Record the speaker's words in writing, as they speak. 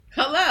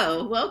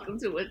Hello, welcome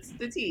to What's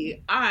the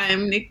Tea.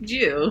 I'm Nick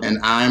Jew. And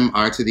I'm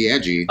R to the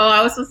Edgy. Oh,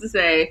 I was supposed to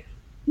say,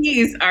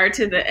 he's R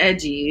to the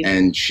Edgy.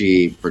 And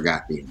she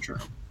forgot the intro.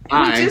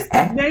 We just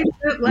made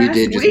it last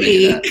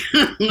week.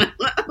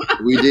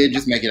 We did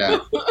just make it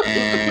up.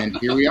 And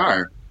here we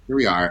are.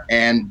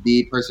 And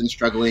the person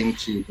struggling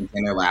to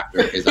contain their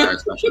laughter is our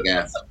special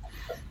guest.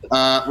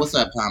 What's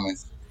up,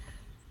 Thomas?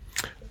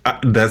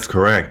 That's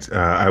correct.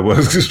 I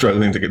was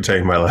struggling to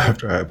contain my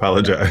laughter. I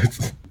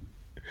apologize.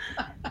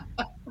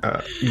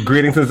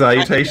 Greetings and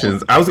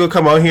salutations. I was going to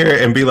come on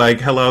here and be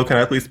like, hello, can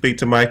I please speak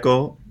to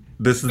Michael?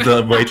 This is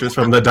the waitress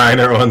from the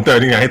diner on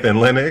 39th and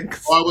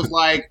Lenox. Well, I was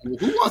like,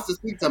 who wants to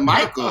speak to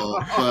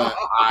Michael? But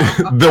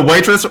the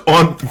waitress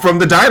from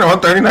the diner on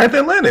 39th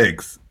and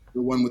Lenox.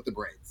 The one with the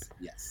braids,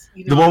 yes.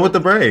 The one with the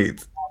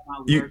braids.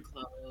 My work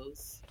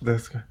clothes.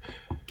 That's good.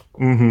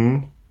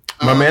 Mm-hmm.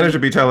 My manager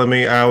be telling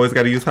me I always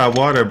got to use hot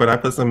water, but I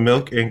put some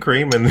milk and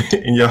cream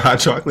in your hot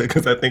chocolate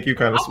because I think you're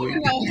kind of sweet.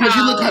 Because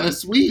you look kind of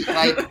sweet.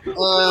 Like,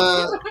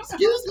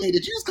 excuse me,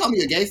 did you just call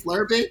me a gay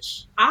slur,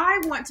 bitch?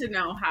 I want to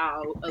know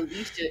how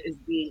Alicia is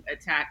being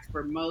attacked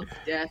for most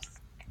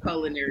deaths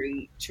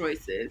culinary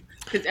choices.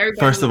 Because everybody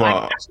First of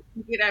all,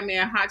 you get that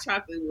man hot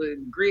chocolate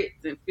with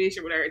grits and fish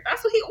or whatever.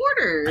 That's what he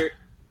ordered.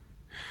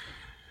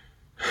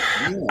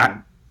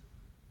 Yeah.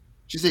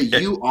 She said,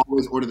 you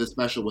always order the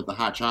special with the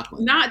hot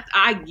chocolate. Not,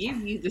 I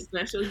give you the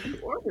special, you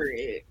order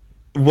it.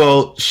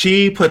 Well,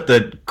 she put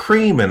the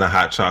cream in the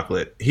hot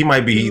chocolate. He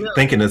might be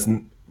thinking it's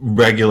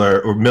regular,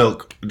 or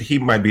milk. He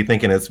might be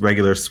thinking it's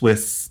regular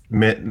Swiss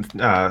Miss.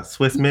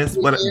 Swiss Miss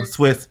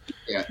with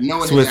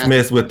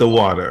the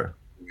water.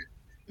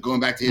 Going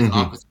back to his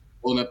office,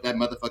 pulling up that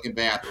motherfucking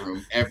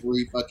bathroom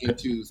every fucking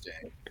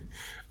Tuesday.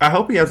 I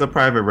hope he has a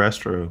private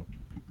restroom.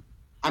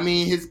 I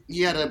mean,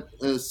 he had a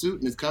suit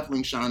and his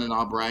cufflinks shining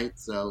all bright,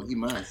 so he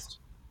must.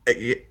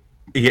 Yeah,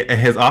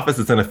 his office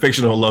is in a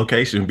fictional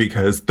location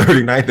because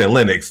 39th and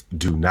Lenox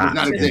do not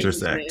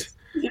intersect.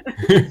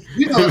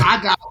 You know,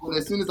 I got one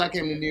as soon as I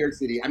came to New York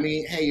City. I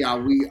mean, hey,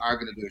 y'all, we are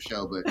going to do a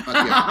show, but fuck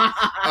y'all.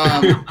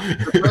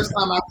 The first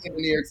time I came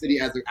to New York City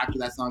after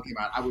that song came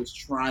out, I was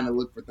trying to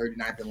look for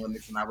 39th and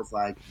Lenox, and I was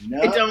like,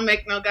 no. It don't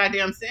make no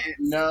goddamn sense.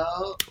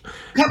 No.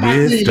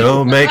 This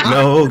don't make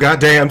no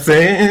goddamn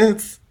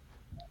sense.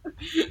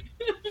 This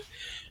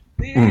don't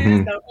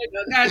make no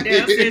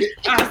goddamn sense.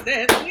 I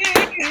said,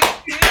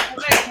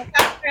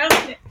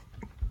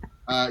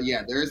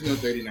 yeah, there is no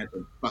 39th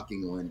and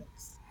fucking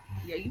Lenox.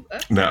 Yeah, you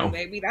up no,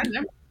 baby. That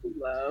number too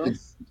low.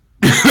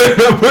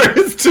 The number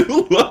is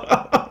too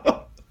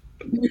low.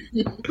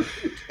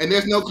 And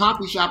there's no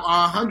coffee shop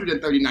on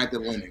 139th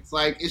and Lenox.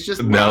 Like, it's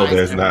just no,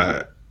 there's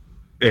not.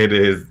 It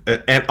is,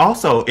 and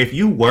also, if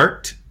you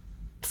worked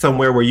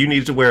somewhere where you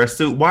needed to wear a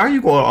suit, why are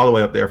you going all the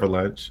way up there for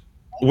lunch?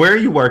 Where are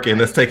you working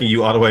that's taking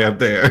you all the way up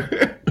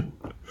there?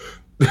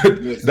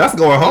 That's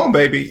going home,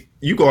 baby.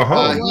 You going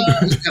home.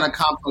 He's got a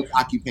complex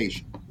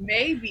occupation.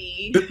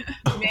 Maybe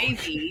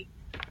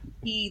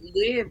he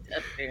lived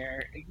up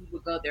there and he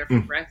would go there for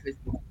breakfast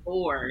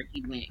before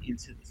he went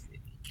into the city.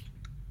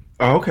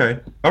 Oh, okay.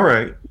 All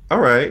right.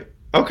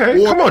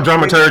 Okay. Come on,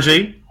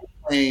 dramaturgy.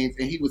 And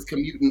he was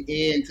commuting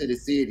into the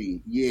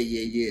city.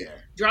 Yeah.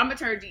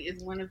 Dramaturgy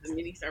is one of the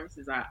many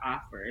services I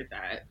offer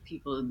that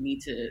people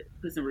need to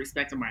put some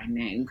respect on my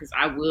name because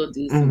I will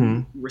do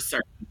some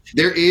research.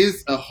 There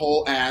is a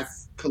whole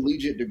ass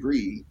collegiate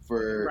degree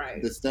for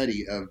the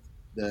study of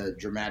the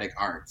dramatic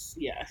arts.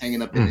 Yes.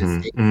 Hanging up in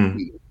this state.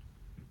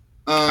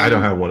 I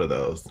don't have one of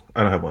those.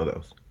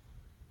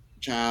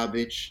 Child,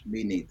 bitch,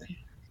 me neither.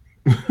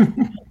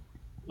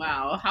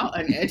 Wow, how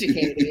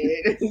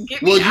uneducated.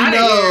 Get well, me out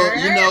of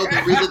here. You know,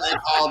 the reason they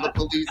call the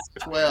police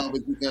 12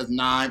 is because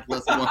 9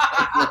 plus 1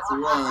 plus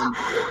 1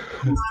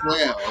 is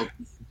 12.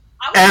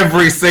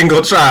 Every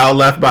single child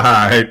left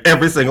behind.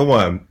 Every single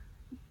one.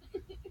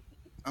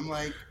 I'm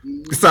like...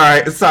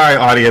 Sorry,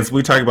 audience.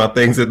 We talk about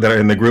things that are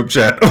in the group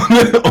chat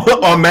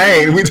on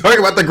Maine. We talk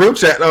about the group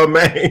chat on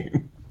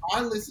Maine.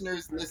 Our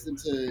listeners listen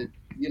to,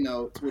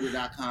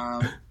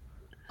 Twitter.com.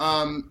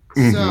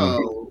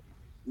 So,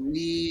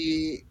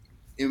 we...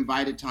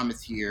 invited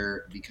Thomas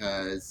here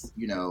because,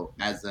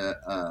 as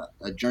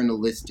a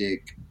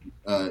journalistic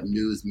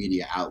news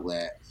media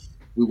outlet,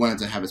 we wanted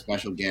to have a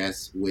special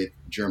guest with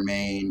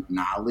germane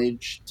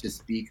knowledge to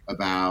speak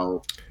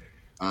about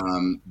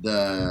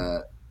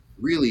the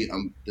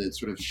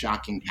sort of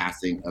shocking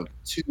passing of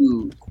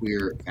two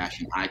queer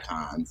fashion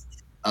icons.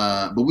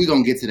 But we're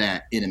going to get to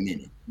that in a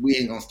minute. We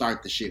ain't going to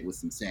start the shit with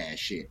some sad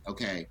shit,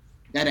 okay?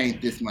 That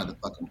ain't this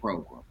motherfucking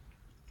program.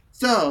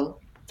 So,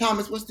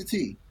 Thomas, what's the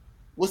tea?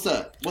 What's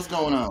up? What's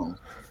going on?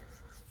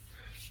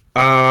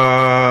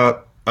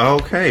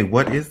 Okay.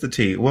 What is the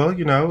tea? Well,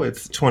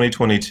 it's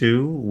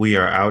 2022. We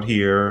are out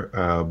here,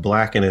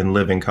 black and in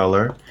living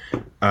color.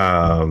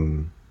 That's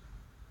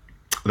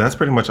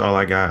pretty much all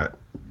I got.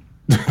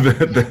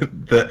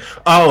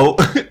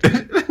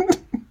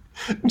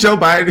 Joe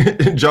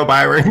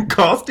Byron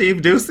called Steve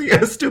Ducey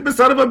a stupid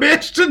son of a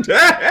bitch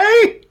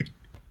today.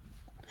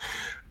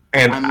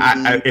 And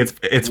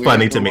it's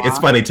funny to me. It's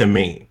funny to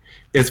me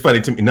It's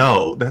funny to me.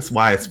 No, that's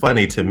why it's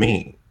funny to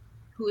me.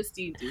 Who is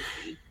Steve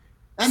Ducey?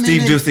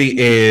 Steve Ducey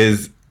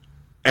is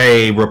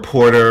a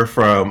reporter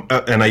from,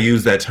 and I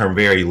use that term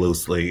very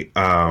loosely,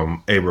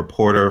 a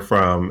reporter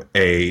from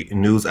a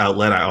news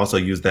outlet. I also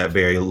use that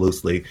very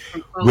loosely,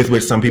 with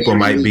which some people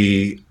might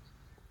be,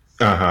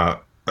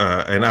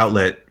 an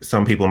outlet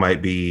some people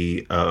might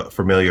be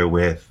familiar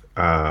with,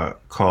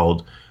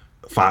 called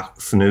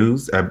Fox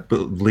News. I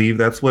believe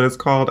that's what it's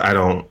called. I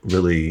don't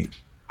really.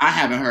 I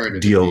haven't heard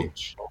of deal.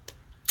 it.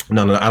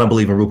 No, I don't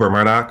believe in Rupert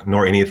Murdoch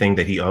nor anything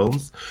that he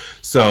owns.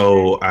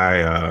 So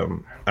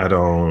I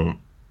don't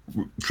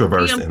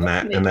traverse in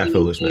that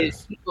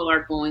foolishness. People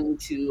are going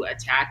to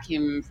attack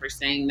him for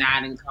saying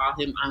that and call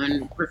him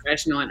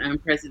unprofessional and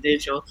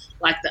unpresidential,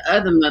 like the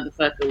other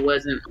motherfucker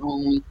wasn't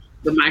on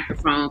the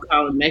microphone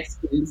calling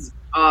Mexicans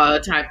all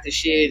types of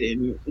shit,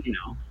 and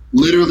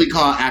literally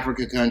call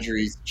Africa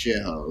countries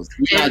shitholes.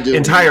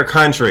 Entire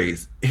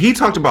countries. He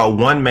talked about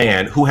one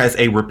man who has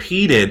a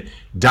repeated,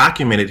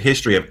 documented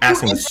history of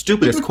asking the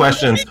stupidest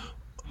questions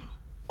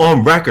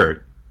on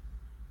record.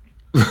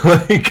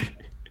 Like,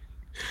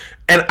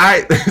 and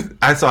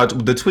I saw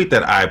the tweet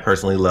that I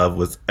personally love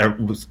was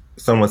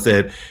someone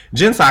said,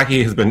 Jen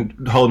Psaki has been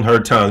holding her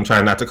tongue,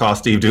 trying not to call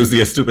Steve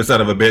Ducey a stupid son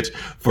of a bitch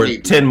for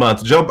 10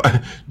 months. Joe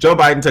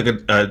Biden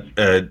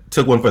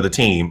took one for the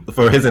team,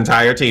 for his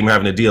entire team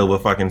having to deal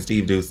with fucking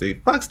Steve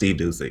Ducey. Fuck Steve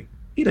Ducey.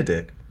 Eat a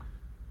dick.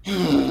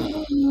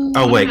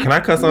 Oh, wait, can I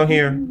cuss on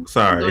here?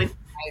 Sorry.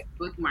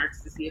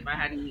 Bookmarks to see if I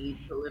had any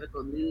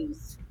political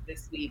news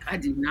this week. I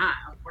do not,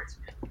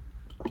 unfortunately.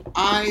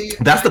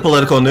 That's the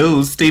political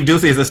news. Steve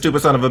Ducey is a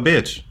stupid son of a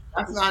bitch.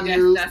 That's not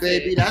news,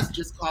 baby. That's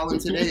just calling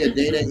today a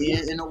data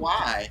N and a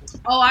Y.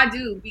 Oh, I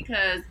do,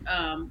 because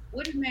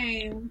what his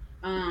name?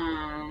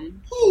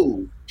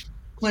 Who?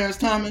 Clarence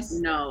Thomas?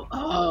 No.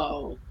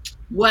 Oh.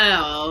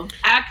 Well,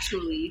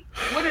 actually,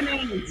 what her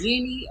name is?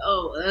 Jenny?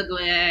 Oh,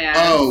 ugly ass.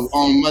 Oh,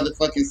 on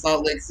motherfucking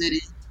Salt Lake City?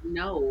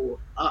 No.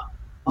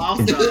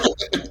 Also,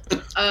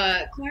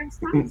 Clarence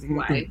Thomas'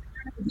 wife.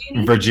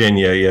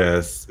 Virginia,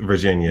 yes.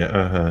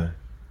 Virginia,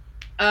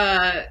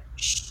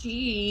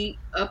 she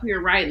up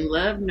here writing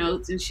love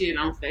notes and shit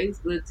on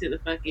Facebook to the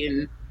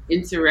fucking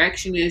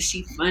insurrectionists.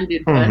 She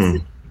funded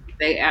buses.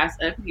 They ass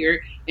up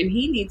here, and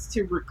he needs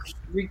to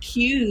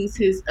recuse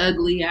his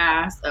ugly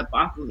ass up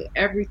off of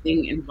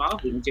everything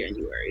involving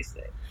January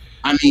 6th.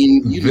 I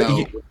mean,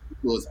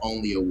 equal is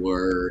only a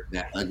word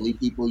that ugly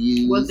people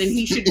use. Well, then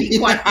he should be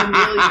quite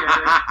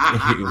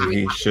familiar.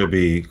 He should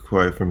be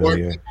quite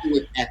familiar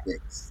with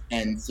ethics,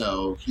 and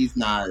so he's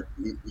not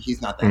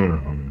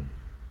that.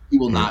 He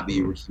will not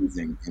be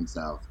recusing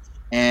himself.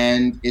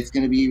 And it's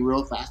going to be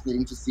real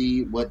fascinating to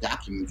see what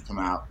documents come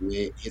out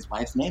with his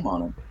wife's name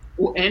on them.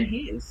 Well, and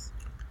his.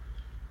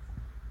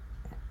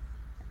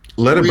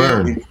 Let it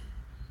burn.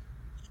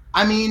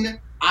 I mean,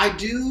 I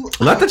do.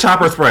 Let the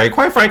chopper spray.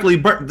 Quite frankly,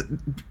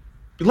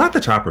 let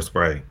the chopper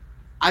spray.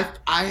 I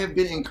have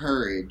been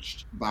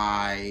encouraged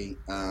by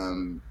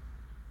some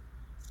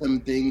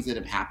things that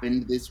have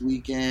happened this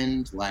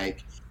weekend.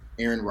 Like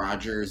Aaron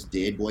Rodgers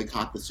did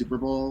boycott the Super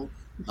Bowl.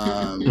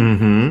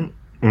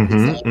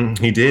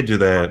 He did do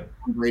that.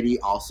 Brady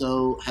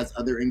also has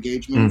other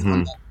engagements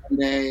on that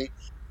Sunday.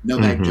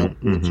 Novak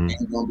Djokovic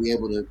ain't gonna be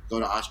able to go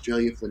to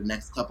Australia for the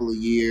next couple of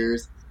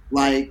years.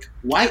 Like,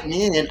 white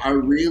men are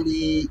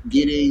really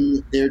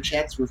getting their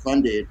checks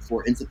refunded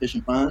for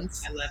insufficient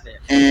funds. I love it.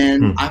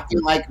 And I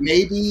feel like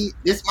maybe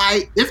this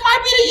might be the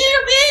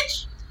year,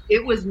 bitch.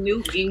 It was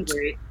Newt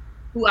Gingrich,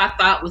 who I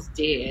thought was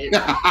dead.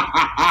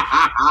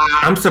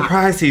 I'm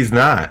surprised he's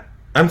not.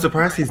 I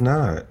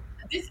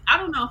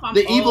don't know if I'm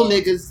the old. Evil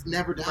niggas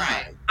never died.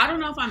 Right. I don't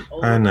know if I'm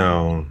old. I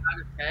know.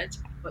 Out of touch,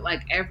 but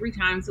like every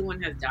time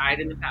someone has died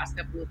in the past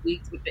couple of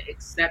weeks, with the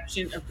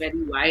exception of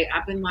Betty White,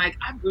 I've been like,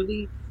 I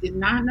really did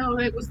not know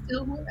they was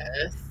still with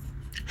us.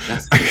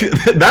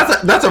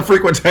 That's a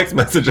frequent text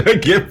message I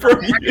get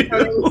from you. They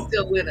was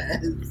still with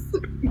us.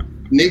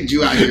 Nick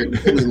Jew out here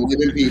killing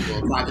living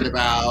people, talking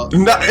about.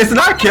 No, it's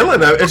not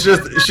killing them. It's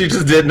just she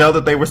just didn't know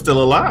that they were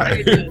still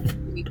alive.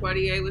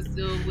 Poitier was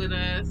still with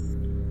us.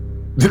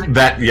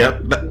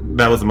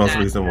 That was the most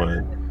recent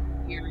one.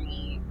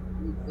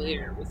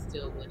 Blair was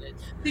still with it.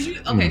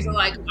 So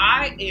like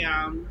I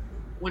am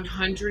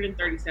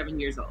 137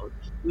 years old.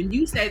 When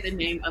you say the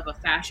name of a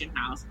fashion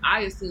house,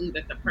 I assume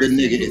that the person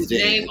whose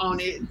name on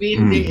it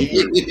been dead.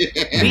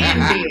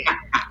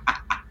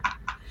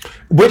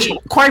 Which,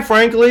 quite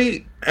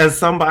frankly, as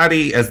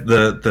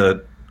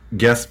the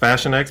guest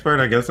fashion expert,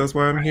 I guess that's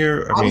why I'm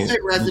here. I would say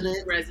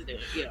resident,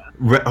 yeah.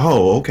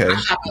 Okay. I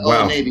have an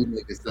old Navy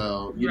nigga,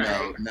 so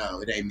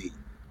no, it ain't me.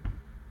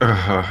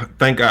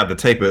 Thank God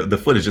the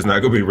footage is not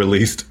going to be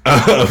released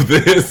of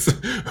this,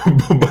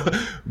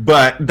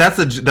 but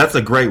that's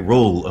a great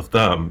rule of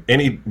thumb.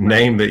 Any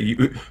name that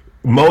you,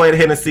 Moet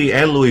Hennessy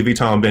and Louis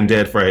Vuitton been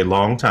dead for a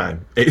long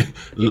time,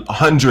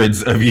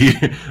 hundreds of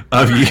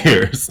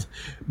years.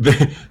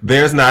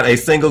 There's not a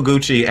single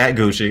Gucci at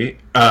Gucci.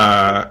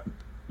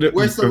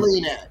 Where's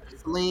Celine at?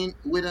 Is Celine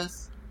with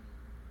us?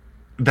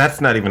 That's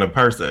not even a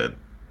person.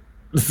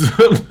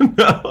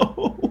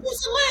 No,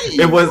 Who's it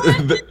Celine? was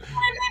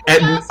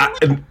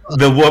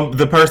What?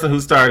 the person who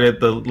started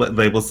the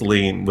label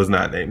Celine was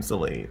not named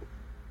Celine.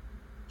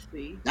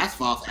 See, That's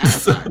false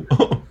advertising.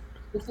 So,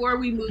 before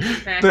we move to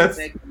fashion that's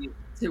segment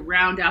to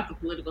round out the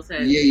political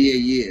segment,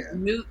 Yeah.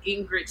 Newt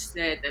Gingrich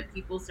said that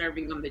people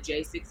serving on the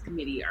J6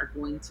 committee are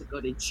going to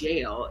go to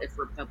jail if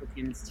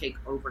Republicans take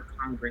over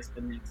Congress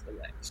the next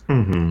election.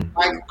 mm-hmm.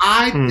 Like,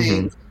 I Mm-hmm.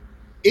 think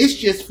it's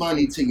just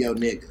funny to your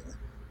nigga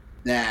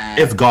that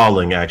It's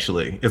galling.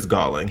 Actually, it's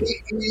galling.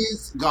 it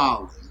is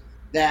galling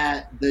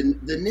that the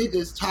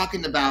niggas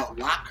talking about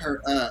lock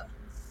her up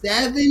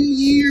 7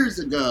 years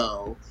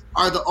ago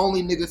are the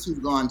only niggas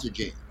who've gone to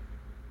jail.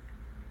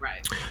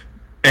 Right.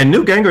 And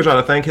Newt Gingrich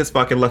ought to thank his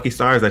fucking lucky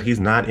stars that he's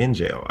not in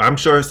jail. I'm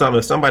sure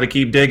if somebody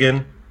keep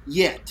digging.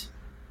 Yet,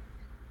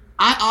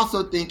 I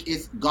also think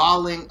it's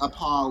galling,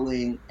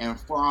 appalling, and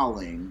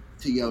falling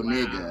to your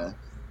nigga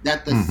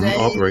that the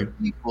same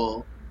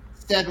people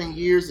 7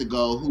 years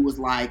ago who was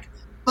like,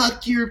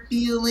 fuck your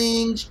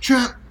feelings,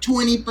 Trump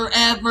 20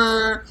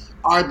 forever,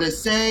 are the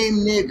same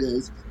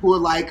niggas who are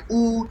like,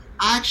 ooh,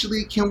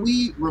 actually, can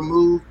we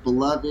remove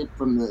Beloved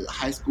from the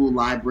high school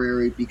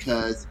library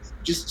because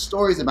just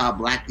stories about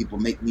black people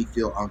make me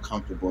feel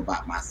uncomfortable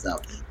about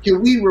myself.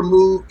 Can we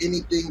remove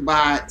anything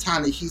by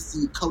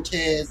Ta-Nehisi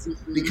Coates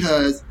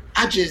because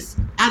I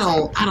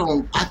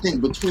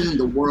think Between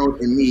the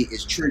World and Me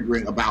is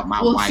triggering about my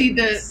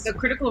whiteness. See, the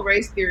critical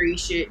race theory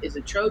shit is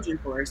a Trojan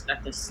horse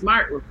that the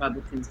smart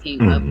Republicans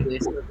came up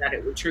with so that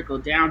it would trickle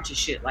down to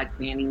shit like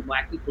banning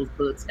black people's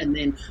books and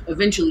then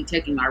eventually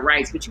taking our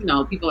rights. But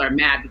people are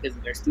mad because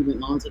of their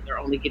student loans that they're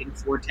only getting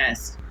 4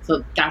 tests.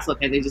 So that's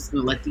okay. They're just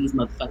going to let these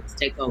motherfuckers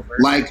take over.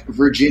 Like,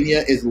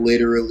 Virginia is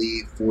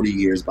literally 40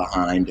 years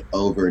behind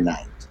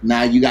overnight.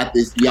 Now you got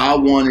this,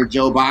 y'all wanted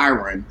Joe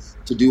Byron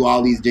to do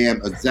all these damn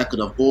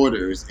executive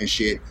orders and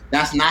shit.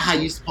 That's not how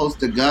you're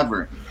supposed to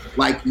govern.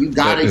 Like, you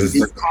gotta,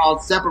 it's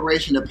called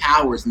separation of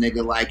powers,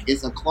 nigga. Like,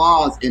 it's a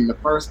clause in the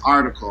first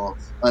article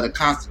of the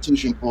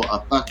Constitution for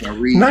a fucking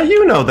reason.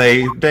 Now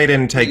they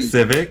didn't take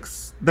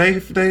civics. They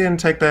didn't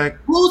take that.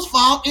 Whose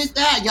fault is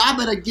that? Y'all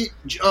better get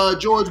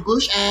George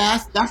Bush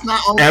ass. That's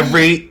not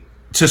only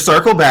to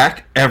circle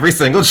back, every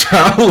single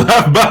child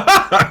left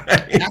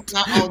behind. That's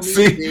not on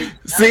me.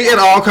 See, it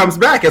all comes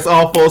back. It's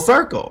all full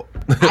circle.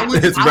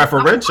 It's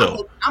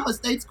referential. I'm a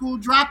state school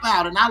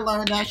dropout, and I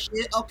learned that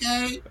shit.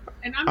 Okay.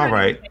 And I'm not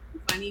making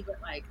funny,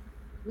 but like,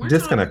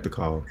 disconnect the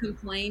call.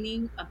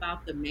 Complaining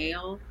about the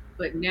mail,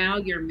 but now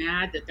you're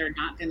mad that they're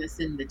not going to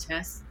send the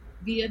test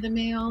via the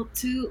mail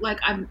too. Like,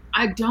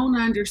 I don't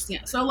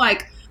understand. So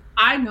like,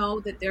 I know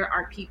that there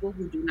are people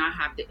who do not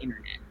have the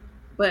internet.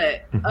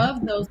 But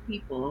of those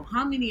people,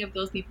 how many of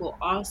those people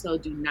also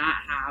do not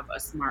have a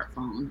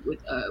smartphone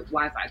with a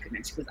Wi-Fi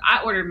connection? Because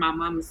I ordered my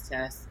mama's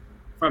test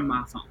from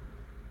my phone.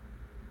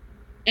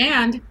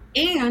 And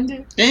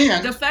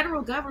the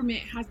federal government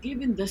has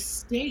given the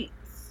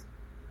states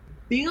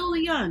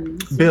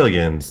billions of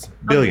dollars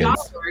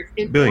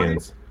in order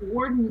to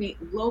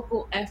coordinate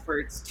local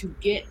efforts to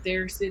get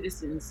their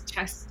citizens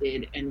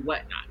tested and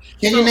whatnot.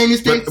 Can you name the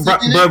states?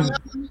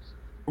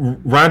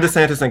 Ron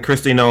DeSantis and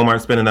Kristi Noem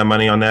aren't spending that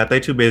money on that.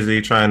 They're too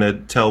busy trying to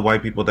tell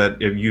white people that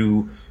if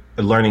you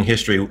learning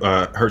history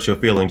hurts your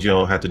feelings, you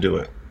don't have to do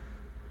it.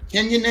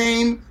 Can you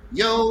name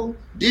your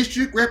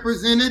district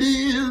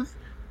representative?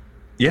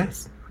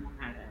 Yes.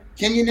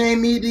 Can you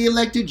name me the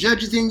elected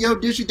judges in your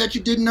district that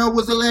you didn't know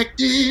was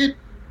elected?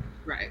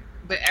 Right.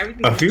 But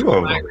everything a few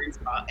of them.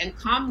 And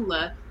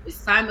Kamala is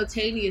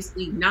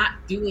simultaneously not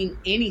doing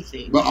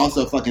anything. But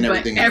also fucking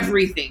everything. But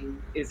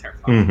everything is her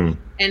fault.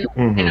 And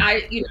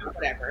I,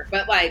 whatever.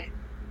 But like,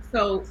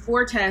 so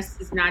 4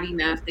 tests is not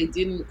enough. They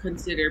didn't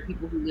consider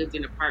people who lived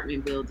in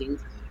apartment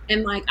buildings.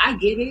 And like, I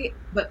get it,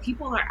 but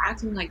people are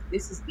acting like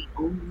this is the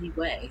only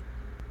way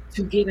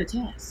to get a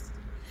test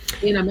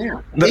in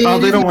America. They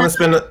don't want to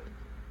spend.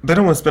 They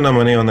don't want to spend no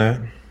money on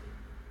that.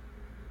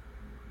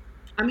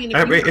 I mean,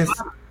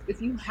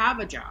 if you have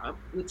a job,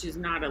 which is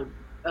not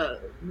a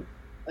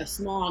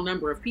small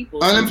number of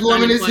people,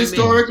 unemployment is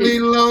historically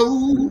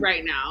low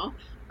right now.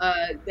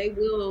 They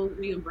will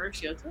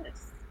reimburse your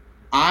test.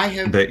 I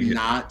have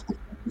not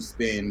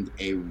spent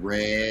a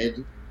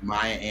red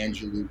Maya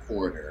Angelou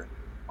quarter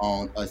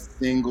on a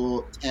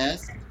single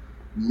test,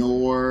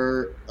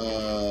 nor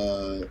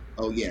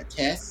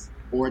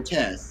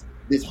test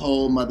this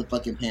whole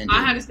motherfucking pandemic.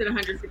 I had to spend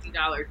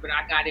 $150, but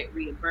I got it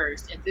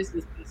reimbursed, and this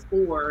was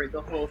before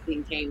the whole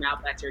thing came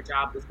out that your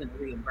job was going to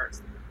reimburse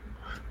them.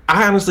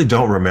 I honestly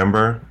don't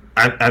remember.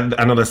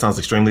 I know that sounds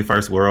extremely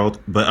first world,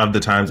 but of the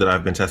times that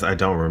I've been tested, I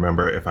don't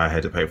remember if I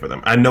had to pay for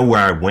them. I know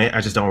where I went,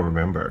 I just don't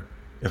remember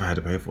if I had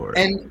to pay for it.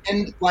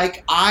 And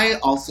like, I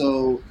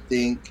also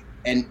think,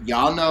 and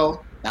y'all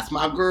know, that's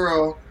my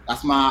girl,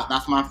 that's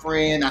my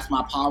friend, that's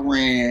my pa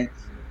Ran.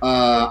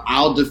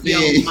 I'll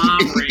defend. Yo, mom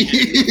Ran.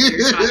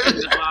 You're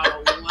talking about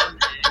a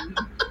woman.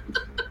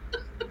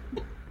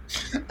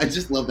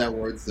 just love that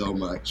word so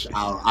much.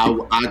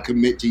 I'll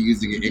commit to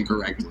using it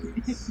incorrectly.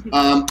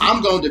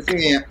 I'm going to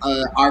defend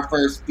our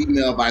first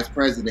female vice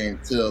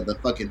president till the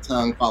fucking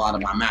tongue fall out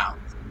of my mouth.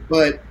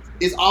 But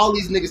it's all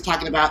these niggas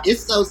talking about,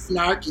 it's so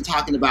snarky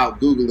talking about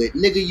Google it.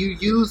 Nigga, you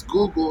use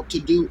Google to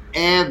do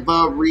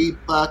every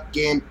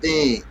fucking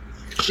thing.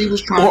 She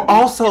was trying Or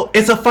also,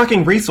 it's a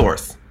fucking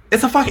resource.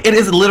 It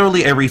is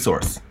literally a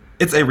resource.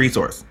 It's a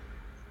resource.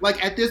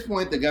 Like, at this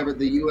point, the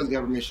U.S.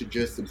 government should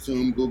just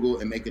subsume Google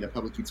and make it a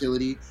public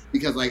utility,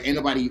 because like ain't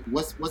nobody.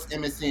 What's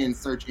MSN's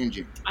search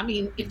engine? I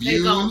mean, if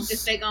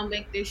they gonna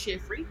make this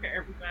shit free for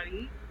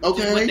everybody,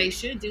 okay, what they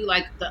should do,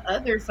 like the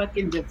other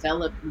fucking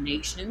developed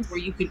nations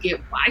where you could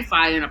get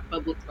Wi-Fi in a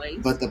public place.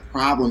 But the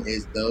problem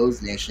is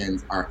those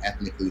nations are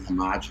ethnically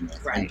homogenous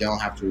and don't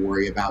have to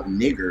worry about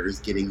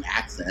niggers getting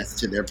access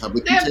to their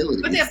public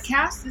utilities. But they have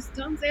caste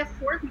systems. They have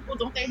poor people.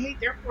 Don't they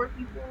hate their poor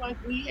people like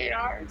we hate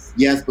ours?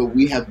 Yes, but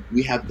we have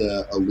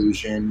the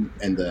illusion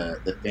and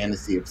the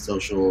fantasy of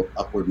social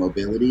upward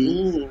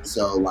mobility.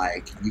 So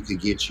like you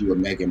could get you a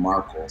Meghan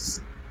Markle's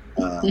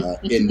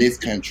in this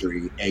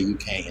country and you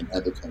can't in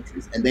other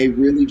countries, and they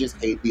really just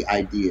hate the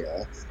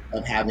idea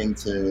of having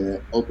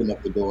to open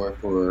up the door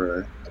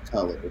for a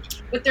colored.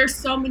 But there's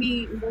so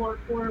many more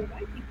poor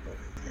white people.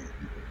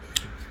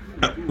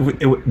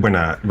 We're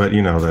not, but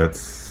you know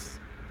that's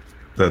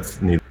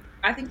neither.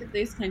 I think that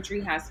this country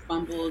has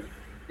fumbled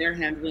their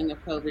handling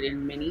of COVID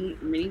in many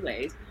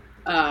ways.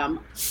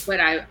 But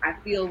I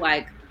feel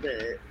like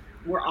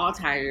we're all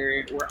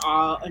tired, we're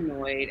all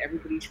annoyed,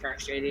 everybody's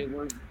frustrated,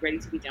 we're ready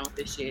to be done with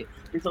this shit.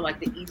 And so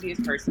like the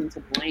easiest person to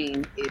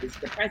blame is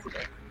the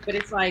president. But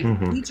it's like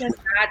we just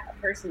had a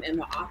person in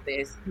the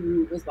office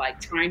who was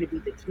like trying to be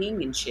the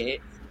king and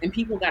shit, and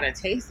people got a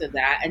taste of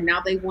that, and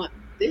now they want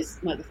this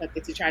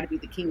motherfucker to try to be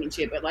the king and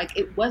shit. But like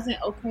it wasn't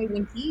okay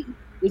when he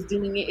was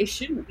doing it. It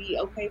shouldn't be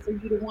okay for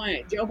you to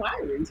want Joe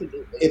Biden to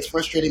do it. It's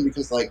frustrating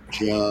because like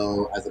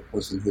Joe, as a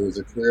person who is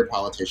a career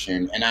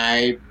politician, and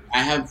I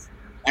have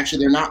actually,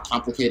 they're not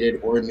complicated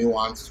or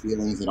nuanced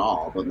feelings at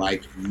all, but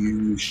like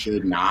you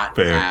should not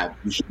be,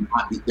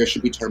 there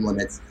should be term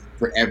limits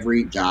for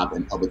every job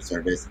in public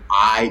service.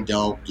 I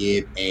don't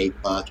give a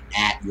fuck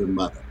at your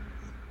mother.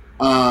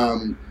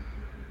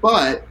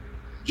 But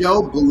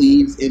Joe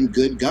believes in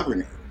good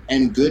governing,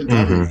 and good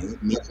governing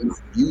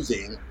means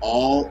using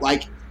all,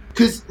 like,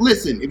 because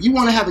listen, if you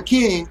want to have a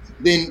king,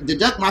 then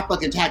deduct my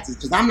fucking taxes,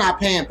 because I'm not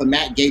paying for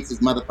Matt Gaetz'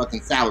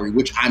 motherfucking salary,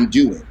 which I'm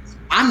doing.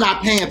 I'm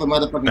not paying for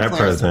motherfucking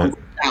Clarence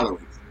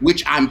salary,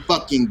 which I'm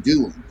fucking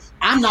doing.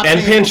 I'm not and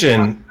paying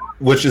pension,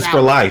 which is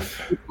for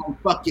life. Which I'm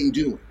fucking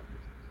doing.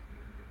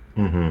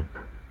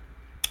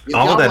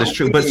 All of that is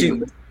true, but see,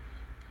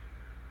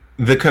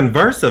 the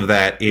converse of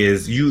that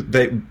is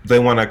they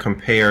want to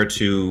compare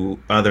to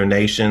other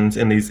nations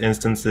in these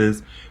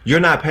instances.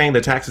 You're not paying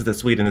the taxes that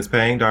Sweden is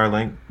paying,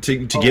 darling,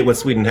 to get what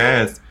Sweden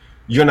has.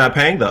 You're not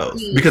paying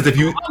those, because if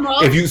you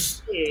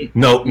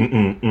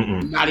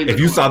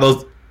saw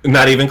those.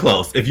 Not even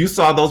close. If you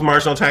saw those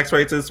marginal tax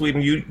rates in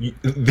Sweden,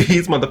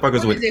 these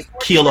motherfuckers would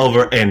keel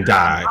over and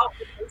die.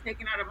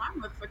 Taken out of my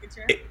motherfucking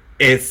chair.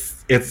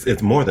 It's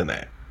more than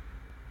that.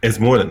 It's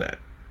more than that.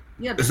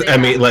 Yeah, but I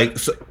mean, like,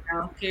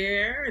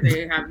 healthcare.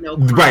 They have no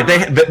crime.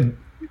 Right.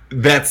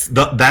 That's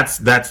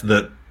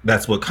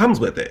what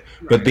comes with it.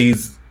 Right. But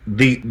these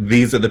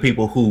are the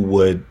people who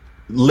would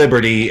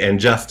liberty and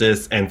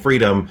justice and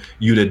freedom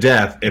you to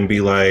death and be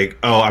like,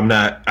 oh,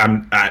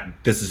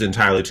 this is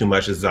entirely too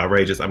much, this is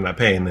outrageous, I'm not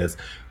paying this.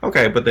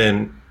 Okay, but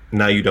then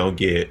now you don't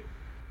get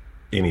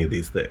any of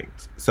these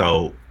things.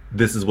 So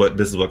this is what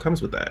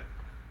comes with that.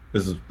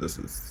 This is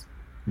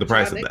the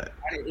price of that.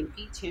 I didn't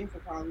impeach him for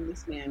calling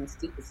this man a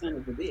stupid son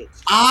of a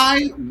bitch.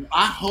 I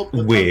hope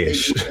the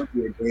wish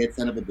you're a dead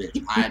son of a bitch.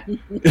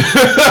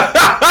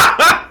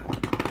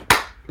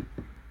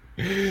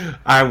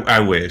 I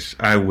wish.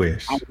 So,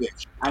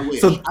 I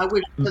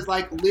wish, because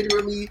like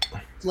literally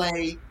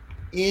play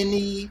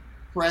any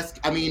press.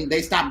 I mean,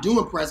 they stopped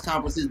doing press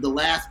conferences the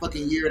last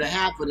fucking year and a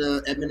half of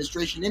the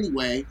administration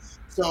anyway.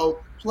 So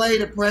play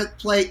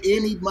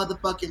any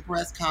motherfucking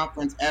press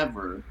conference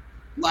ever.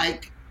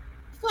 Like,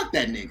 fuck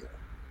that nigga.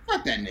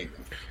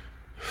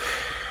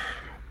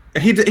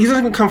 He doesn't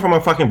even come from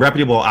a fucking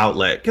reputable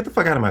outlet. Get the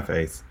fuck out of my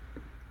face.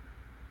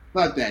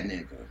 Fuck that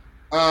nigga.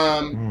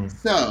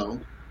 So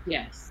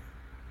yes.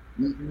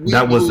 Let's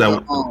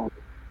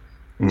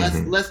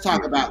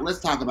talk about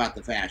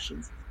the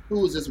fashions.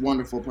 Who is this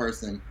wonderful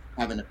person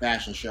having a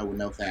fashion show with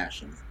no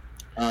fashions?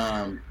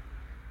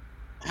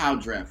 How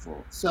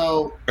dreadful.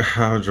 So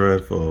how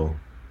dreadful.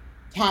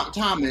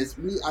 Thomas,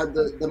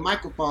 the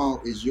microphone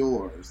is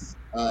yours.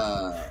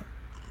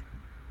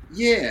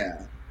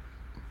 Yeah.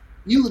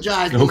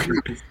 Eulogize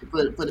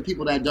for the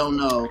people that don't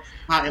know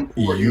how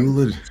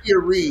important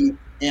Thierry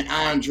and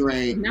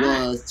Andre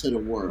was to the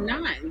world.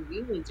 Not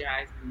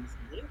eulogizing.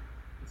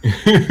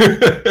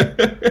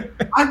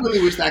 I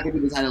really wish that could be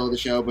the title of the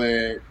show,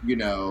 but you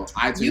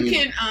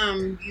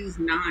can use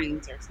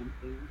nines or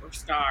something, or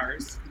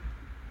stars,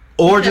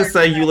 or just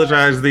say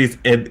eulogize these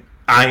in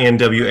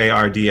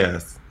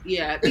INWARDS.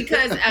 Yeah,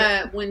 because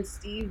when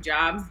Steve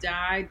Jobs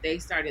died, they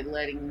started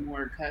letting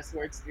more cuss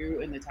words through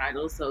in the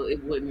title, so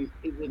it wouldn't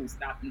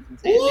stop you from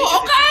saying Ooh,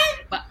 niggas.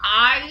 okay. But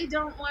I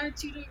don't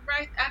want you to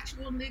write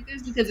actual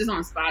niggas because it's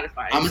on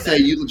Spotify. I'm gonna say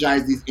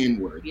eulogize these N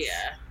words.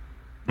 Yeah.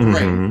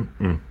 Great.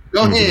 Mm-hmm.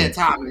 Go ahead,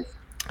 Thomas.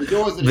 The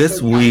doors of the This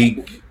show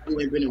week, you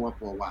ain't been in one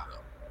for a while.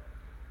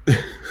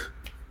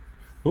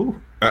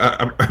 ooh,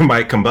 I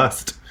might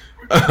combust.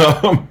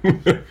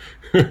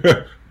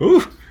 Ooh,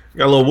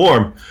 got a little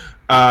warm.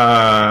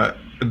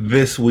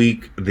 This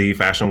week, the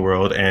fashion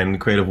world and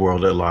creative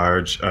world at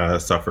large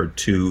suffered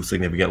two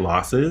significant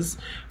losses.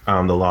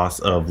 The loss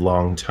of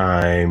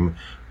longtime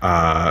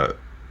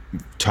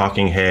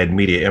talking head,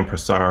 media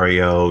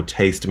impresario,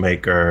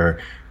 tastemaker,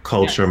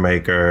 culture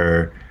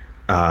maker,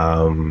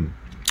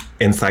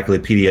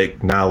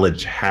 encyclopedic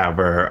knowledge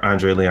haver,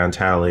 Andre Leon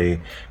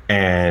Talley,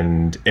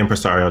 and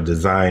impresario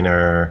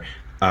designer,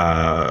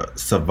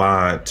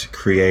 savant,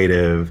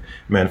 creative,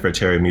 Manfred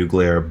Terry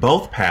Mugler,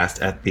 both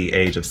passed at the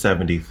age of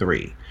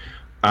 73,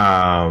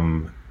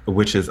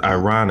 which is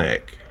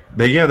ironic.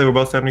 They were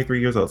both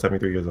 73 years old,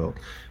 73 years old.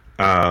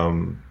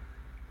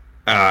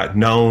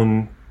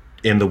 Known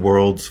in the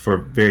worlds for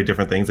very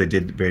different things. They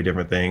did very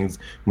different things.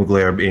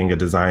 Mugler being a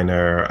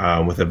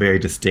designer with a very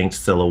distinct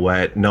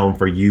silhouette, known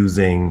for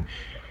using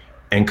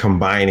and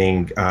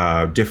combining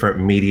different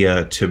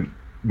media to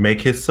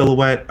make his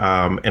silhouette,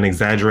 an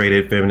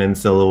exaggerated feminine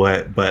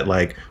silhouette, but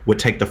like would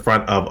take the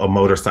front of a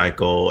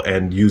motorcycle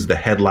and use the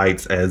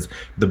headlights as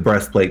the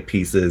breastplate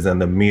pieces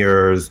and the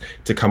mirrors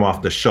to come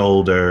off the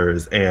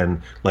shoulders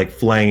and like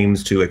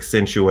flames to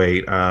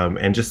accentuate,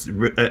 and just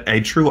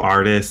a true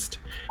artist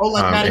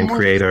and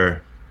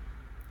creator.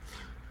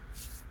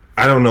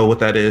 I don't know what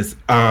that is,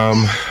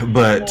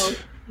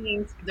 but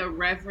the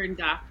Reverend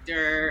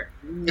Dr.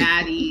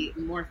 Maddie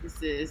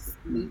Morphosis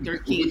Luther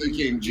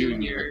King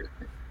Jr.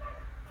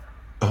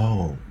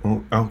 Oh,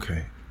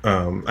 okay.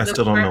 I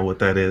still don't know what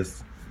that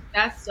is.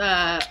 That's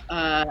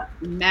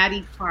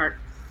Maddie Parks,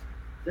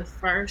 the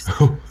first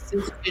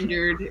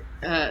cisgendered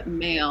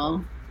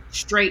male,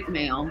 straight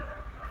male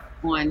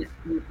on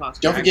RuPaul's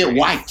Don't forget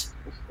white.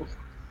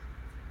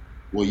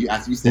 Well, you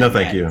said no,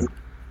 thank you.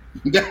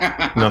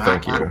 No,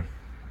 thank you.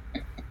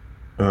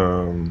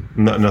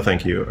 No,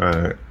 thank you.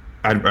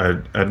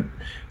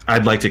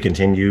 I'd like to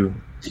continue.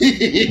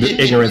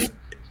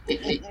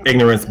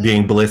 Ignorance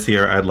being bliss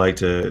here. I'd like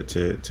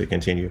to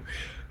continue.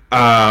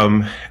 So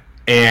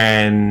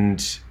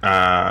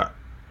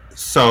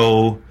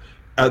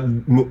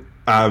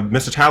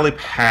Mr. Talley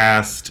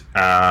passed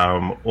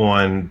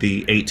on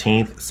the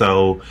 18th.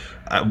 So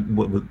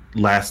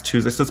last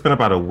Tuesday. So it's been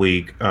about a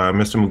week.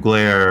 Mr.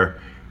 Mugler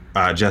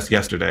just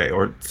yesterday,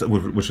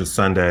 which was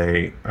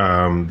Sunday,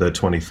 the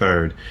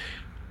 23rd.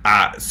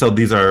 So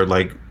these are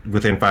like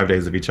within 5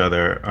 days of each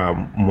other.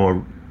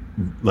 More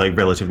like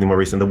relatively more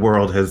recent. The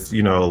world has,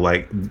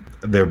 like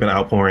there have been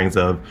outpourings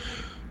of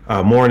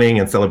mourning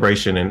and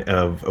celebration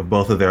of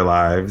both of their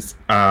lives.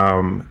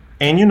 And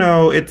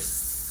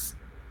it's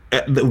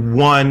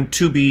one,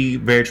 to be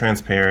very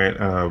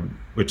transparent,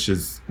 which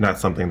is not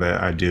something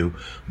that I do,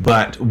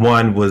 but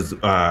one was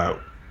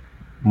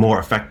more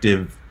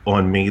effective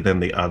on me than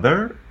the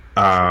other.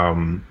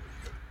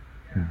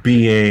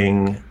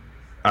 Being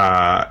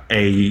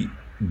a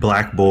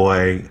Black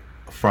boy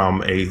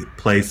from a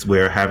place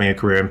where having a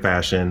career in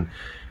fashion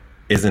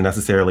isn't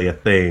necessarily a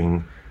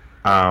thing,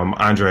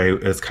 Andre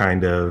is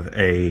kind of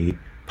a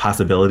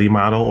possibility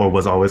model, or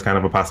was always kind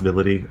of a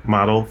possibility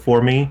model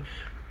for me.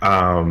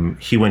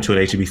 He went to an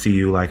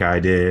HBCU like I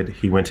did.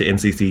 He went to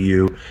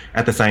NCCU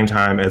at the same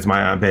time as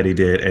my Aunt Betty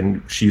did,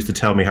 and she used to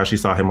tell me how she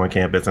saw him on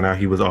campus and how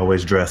he was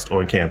always dressed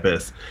on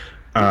campus.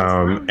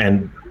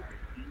 And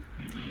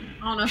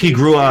he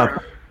grew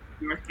up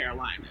North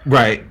Carolina,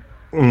 right?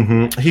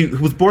 Mm-hmm. He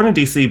was born in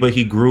DC, but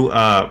he grew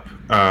up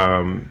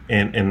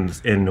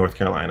in North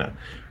Carolina,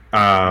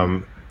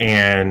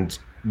 and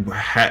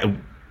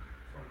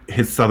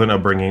his Southern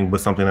upbringing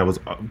was something that was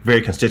very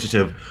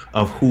constitutive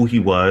of who he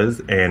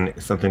was, and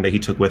something that he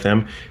took with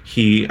him.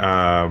 He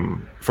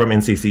from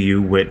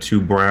NCCU went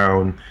to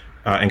Brown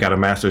and got a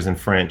master's in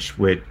French,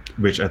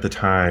 which at the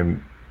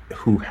time,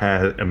 who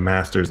had a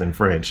master's in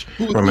French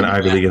from an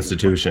Ivy League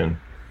institution?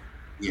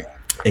 Yeah,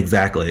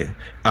 exactly.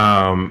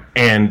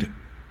 And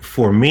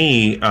for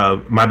me,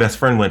 my best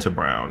friend went to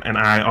Brown, and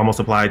I almost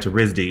applied to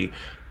RISD.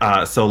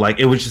 So like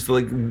it was just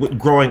like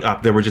growing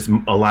up, there were just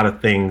a lot of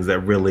things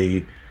that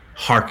really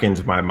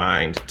harkened my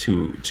mind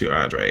to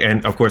Andre,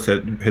 and of course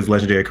his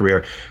legendary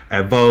career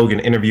at Vogue and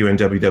Interview and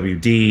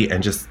WWD,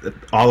 and just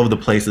all of the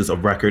places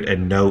of record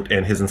and note,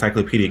 and his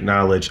encyclopedic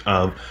knowledge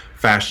of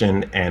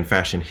fashion and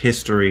fashion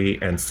history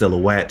and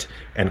silhouette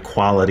and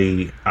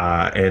quality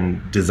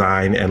and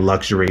design and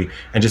luxury,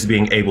 and just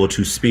being able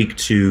to speak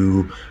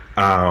to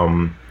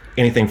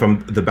anything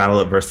from the Battle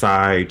at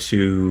Versailles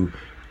to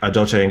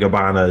Dolce &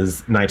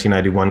 Gabbana's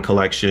 1991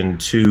 collection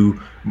to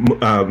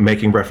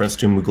making reference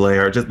to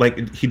Mugler. Just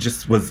like he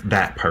just was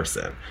that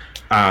person.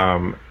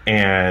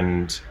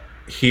 And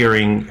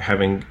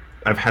having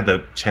I've had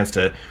the chance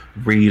to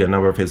read a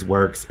number of his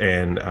works,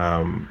 and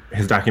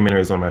his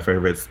documentary is one of my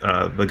favorites.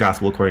 The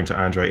Gospel According to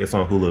Andre. It's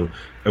on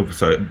Hulu,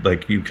 so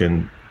like you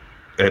can.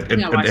 Yeah, I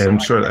And watched it I'm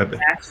like sure that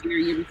last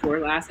year before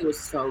last. It was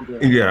so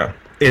good. yeah,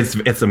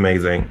 it's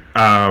amazing.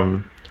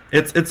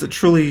 It's a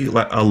truly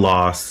like a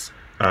loss.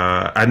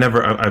 I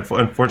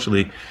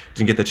unfortunately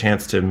didn't get the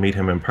chance to meet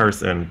him in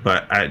person,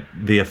 but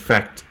the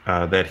effect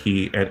that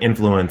he and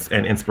influence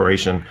and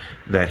inspiration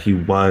that he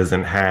was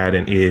and had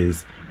and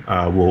is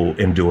will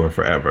endure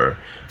forever.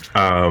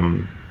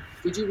 Um,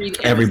 Did you read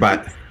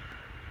Everybody, Innocence?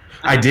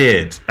 I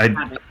did.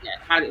 Haven't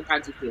yet.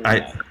 How'd you feel I,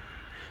 about it?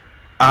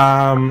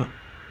 um,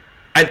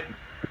 I,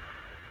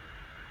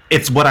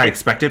 it's what I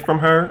expected from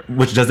her,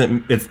 which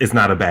doesn't. It's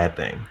not a bad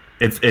thing.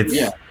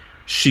 Yeah.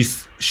 She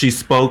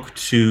spoke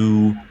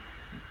to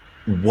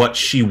what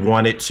she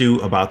wanted to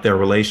about their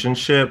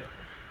relationship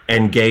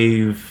and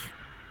gave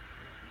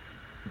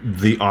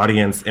the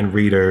audience and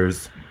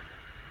readers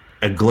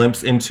a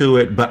glimpse into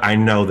it, but I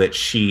know that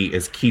she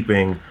is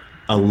keeping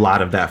a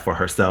lot of that for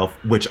herself,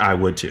 which I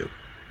would too,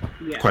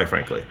 Yeah. quite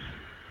frankly.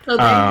 So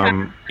they have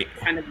Um,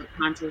 kind of a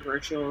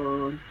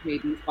controversial,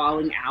 maybe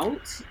falling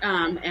out.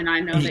 And I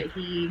know that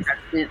he has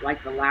spent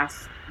like the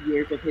last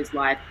years of his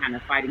life kind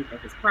of fighting for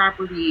his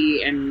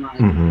property and like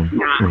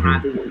not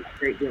having a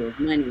great deal of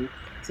money.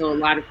 So a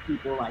lot of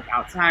people like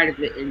outside of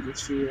the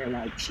industry are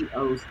like, she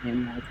owes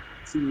him, like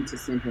she needs to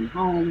send him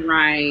home,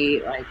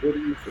 right? Like, what do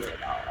you feel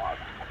about all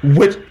that?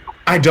 which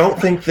I don't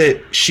think that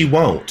she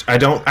won't. I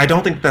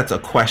don't think that's a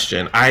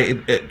question.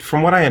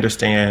 From what I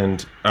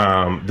understand,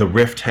 the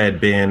rift had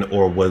been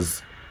or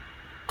was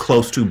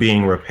close to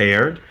being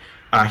repaired.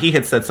 He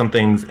had said some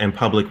things in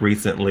public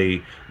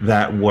recently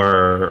that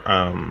were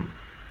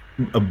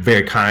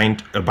very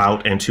kind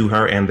about and to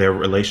her and their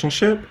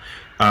relationship.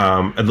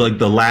 Like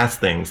the last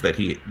things that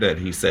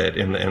he said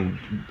in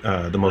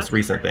the most That's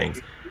recent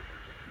things.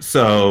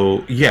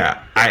 So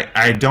yeah,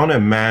 I don't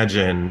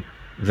imagine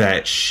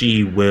that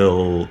she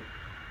will.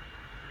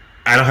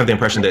 I don't have the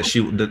impression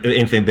that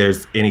anything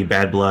there's any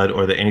bad blood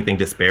or that anything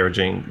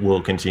disparaging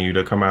will continue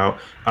to come out.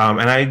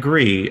 And I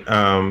agree.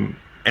 And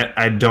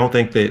I don't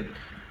think that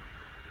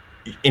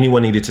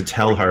anyone needed to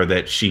tell her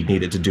that she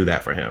needed to do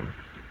that for him.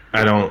 I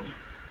right. don't.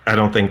 I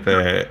don't think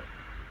that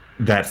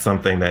that's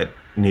something that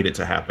needed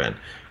to happen.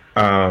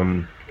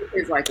 Um,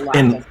 His like lack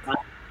and of funds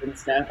and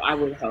stuff. I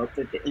would hope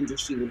that the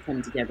industry would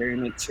come together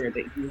and make sure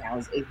that he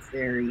has a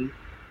very,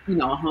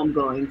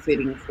 homegoing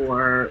fitting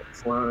for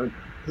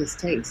his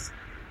taste.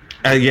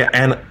 yeah,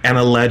 and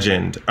a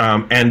legend.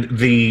 And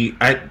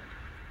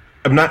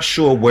I'm not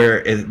sure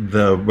what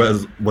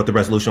the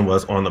resolution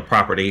was on the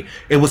property.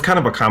 It was kind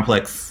of a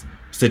complex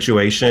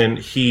situation.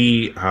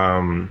 He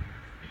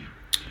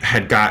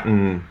had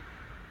gotten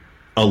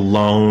a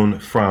loan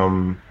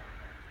from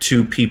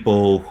two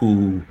people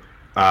who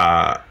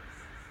uh,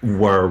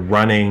 were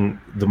running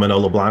the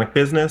Manolo Blahnik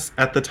business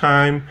at the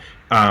time,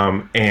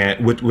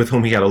 and with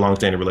whom he had a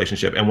long-standing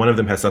relationship. And one of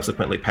them has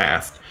subsequently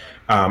passed,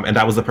 and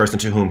that was the person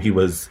to whom he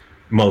was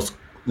most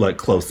like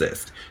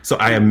closest. So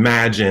I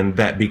imagine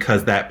that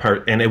because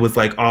and it was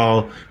like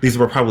all these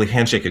were probably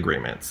handshake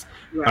agreements.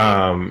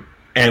 Right.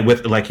 And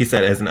with, like he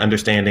said, as an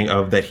understanding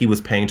of that he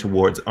was paying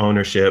towards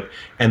ownership,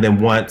 and then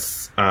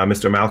once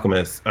Mr.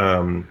 Malcolmus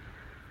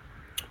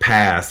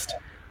passed,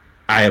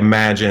 I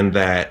imagine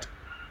that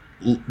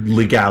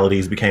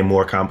legalities became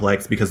more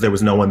complex because there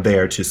was no one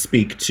there to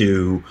speak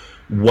to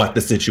what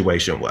the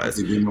situation was.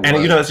 And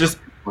it's just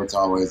it's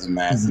always a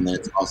mess, and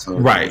it's also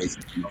right.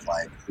 Of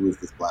like, who is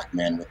this black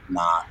man with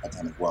not a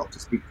ton of wealth to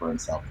speak for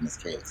himself in this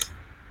case?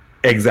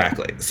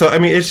 Exactly. So I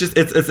mean, it's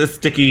a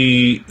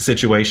sticky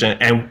situation,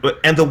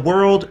 and the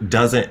world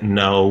doesn't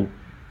know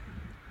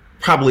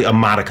probably a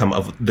modicum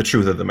of the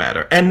truth of the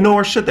matter, and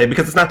nor should they,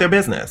 because it's not their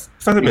business.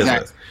 It's not their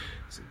business.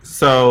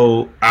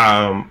 So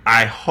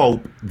I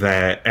hope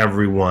that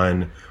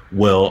everyone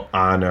will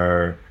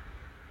honor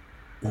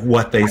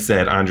what they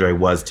said Andre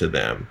was to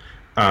them.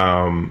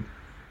 In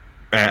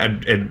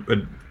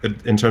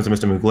terms of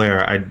Mr.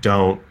 Mugler, I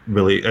don't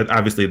really.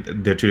 Obviously,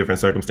 they're two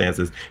different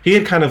circumstances. He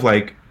had kind of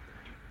like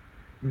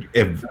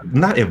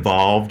not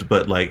evolved,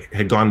 but like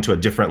had gone into a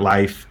different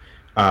life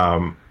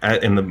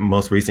in the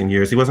most recent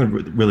years. He wasn't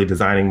really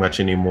designing much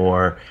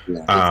anymore. He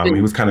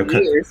was kind of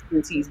years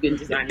since he's been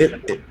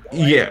designing.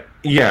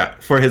 Yeah,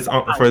 for his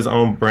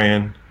own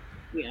brand.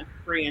 Yeah,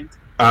 brand.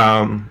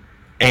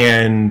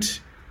 And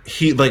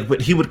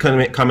but he would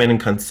come in and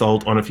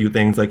consult on a few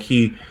things. Like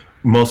he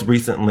most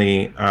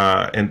recently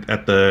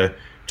at the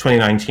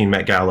 2019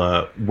 Met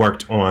Gala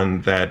worked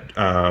on that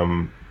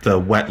the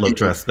wet look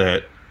dress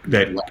that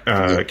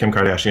Kim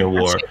Kardashian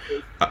wore.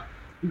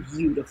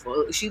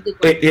 Beautiful. She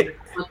looked like it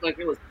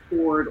was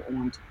poured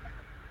on.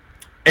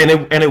 And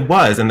it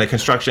was, and the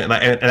construction,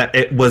 and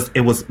it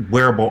was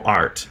wearable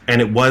art,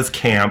 and it was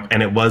camp,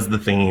 and it was the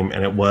theme,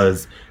 and it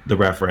was the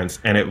reference,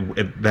 and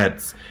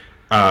that's.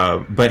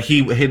 But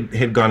he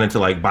had gone into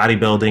like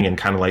bodybuilding and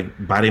kind of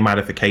like body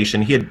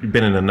modification. He had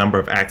been in a number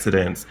of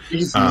accidents.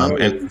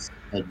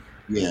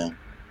 Yeah.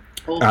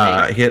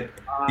 He had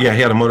Yeah,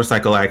 he had a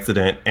motorcycle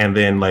accident, and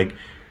then like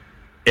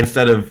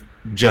instead of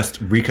just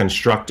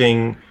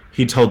reconstructing,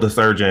 he told the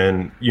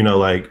surgeon,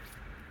 like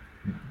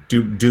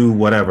do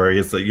whatever.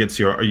 It's like it's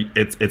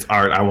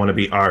art. I want to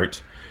be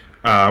art.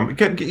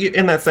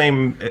 In that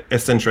same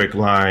eccentric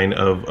line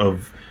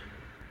of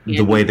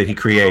the way that he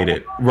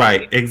created.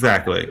 Right,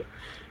 exactly.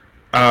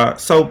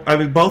 So I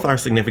mean, both are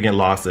significant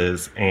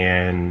losses,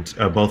 and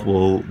both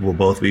will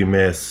both be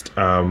missed.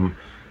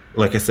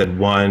 Like I said,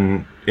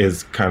 one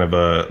is kind of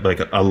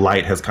a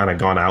light has kind of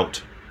gone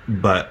out,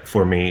 but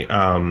for me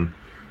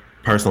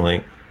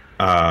personally,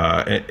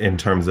 in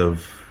terms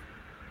of,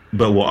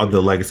 the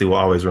legacy will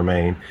always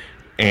remain,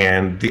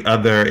 and the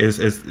other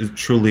is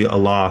truly a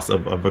loss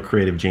of a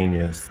creative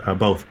genius.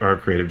 Both are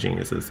creative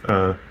geniuses,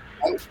 I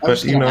was but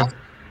just gonna ask,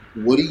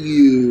 what do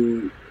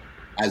you,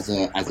 as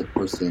a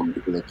person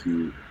who, like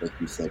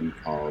you said, you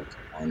called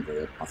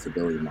anger a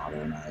possibility model,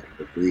 and I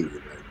agree.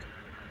 Like,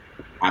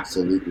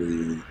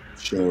 absolutely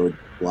showed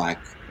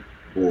Black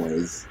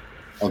boys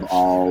of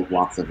all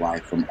walks of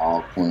life from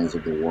all corners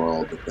of the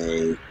world that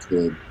they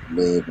could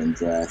live and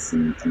dress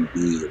and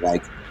be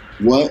like.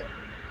 What?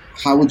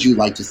 How would you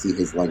like to see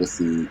his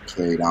legacy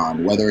carried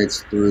on, whether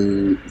it's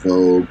through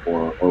Vogue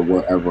or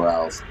wherever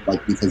else?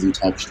 Like, because he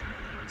touched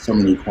so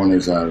many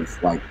corners of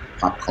like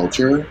pop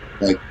culture.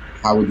 Like,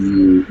 how would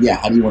you? Yeah,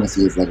 how do you want to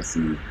see his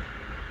legacy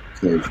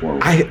carried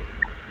forward? I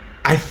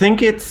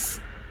think it's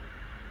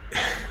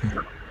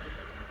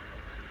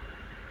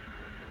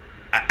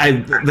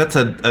that's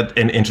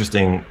an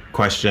interesting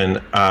question.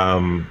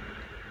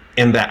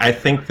 In that I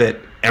think that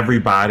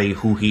everybody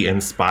who he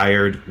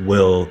inspired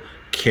will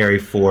carry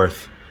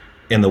forth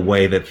in the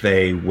way that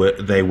they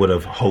would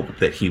have hoped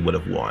that he would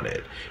have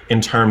wanted,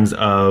 in terms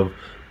of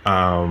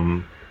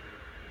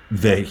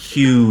the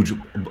huge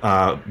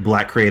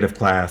Black creative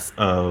class,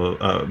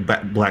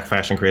 Black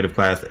fashion creative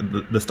class,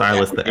 the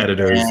stylists, the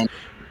editors,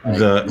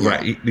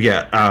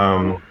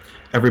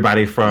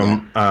 everybody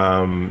from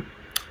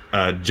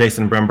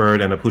Jason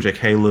Brembert and Apuja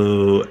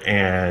Kalu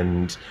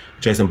and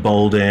Jason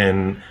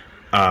Bolden,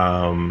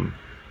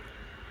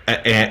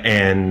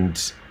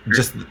 and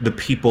just the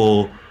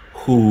people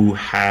who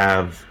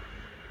have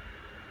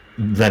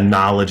the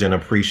knowledge and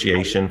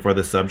appreciation for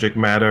the subject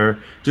matter,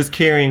 just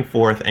carrying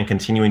forth and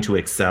continuing to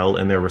excel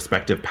in their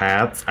respective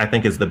paths, I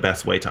think is the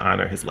best way to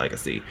honor his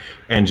legacy.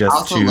 And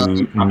just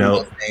to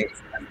know,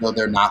 though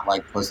they're not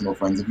like personal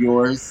friends of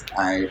yours,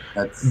 they're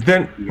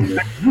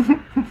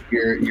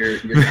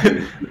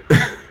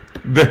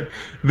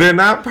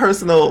not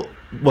personal.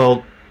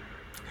 Well,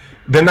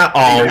 they're not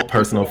all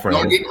personal friends.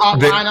 Don't get caught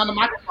lying on the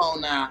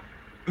microphone now.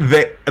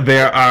 There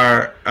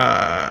are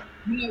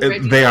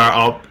they are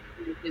all.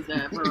 Is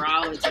a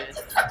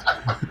virologist.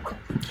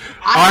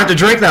 I have to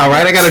drink now,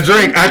 right? I got to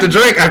drink. I have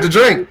to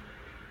drink.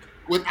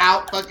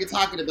 Without fucking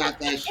talking about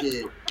that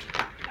shit.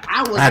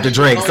 I had to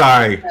drink.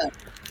 Sorry.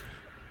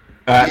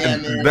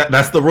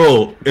 That's the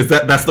rule.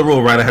 That's the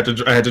rule, right? I had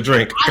to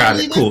drink. Got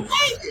it. Cool.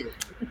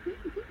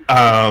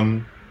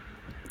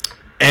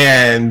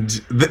 And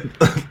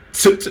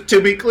to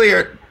be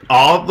clear,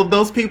 all of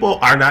those people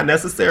are not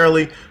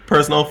necessarily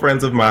personal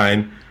friends of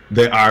mine.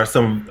 There are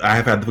some I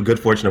have had the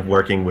good fortune of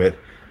working with.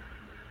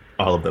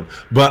 All of them,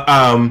 but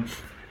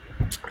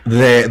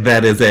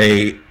that is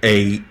a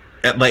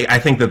like, I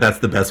think that's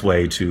the best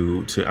way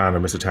to honor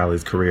Mr.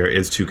 Talley's career,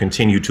 is to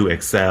continue to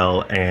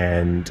excel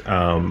and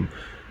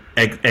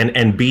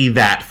be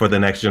that for the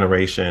next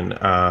generation,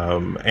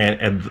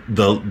 and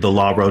the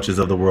Law Roaches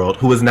of the world,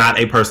 who is not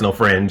a personal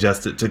friend,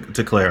 just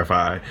to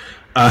clarify,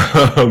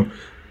 but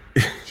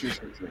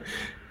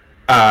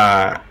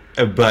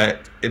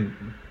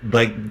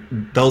like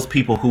those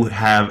people who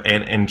have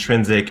an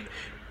intrinsic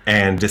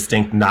and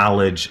distinct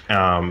knowledge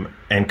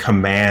and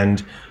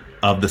command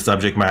of the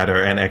subject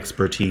matter and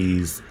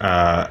expertise.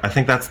 I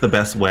think that's the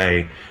best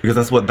way, because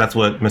that's what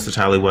Mr.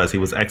 Talley was. He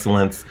was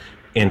excellence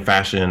in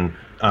fashion,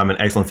 and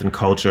excellence in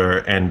culture,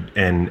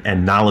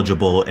 and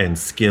knowledgeable and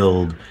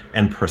skilled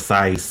and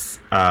precise,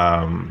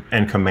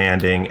 and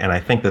commanding. And I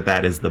think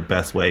that is the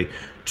best way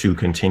to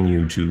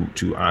continue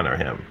to honor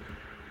him.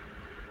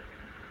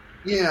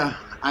 Yeah,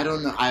 I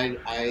don't know.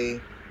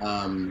 I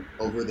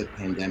over the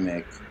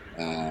pandemic,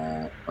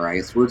 or I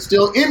guess we're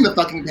still in the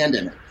fucking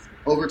pandemic.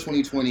 Over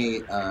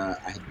 2020, I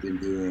had been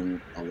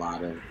doing a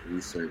lot of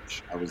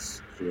research. I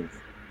was sort of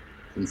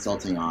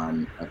consulting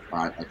on a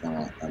project,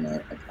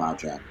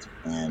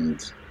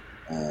 and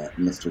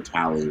Mr.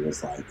 Talley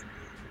was like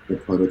the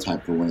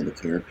prototype for one of the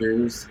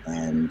characters,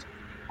 and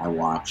I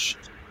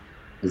watched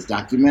his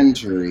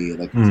documentary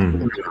like a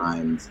couple of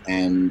times,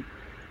 and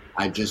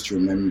I just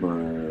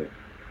remember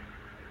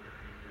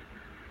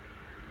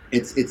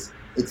it's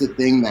a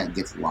thing that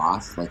gets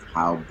lost, like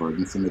how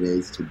burdensome it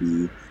is to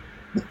be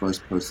the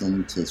first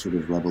person to sort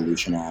of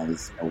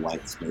revolutionize a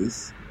white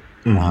space,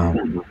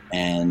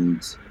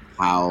 and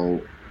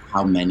how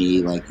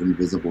many like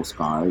invisible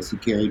scars he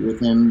carried with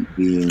him,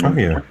 being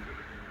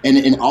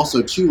and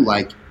also too,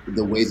 like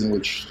the ways in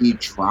which he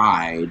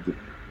tried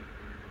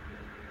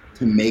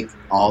to make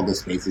all the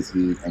spaces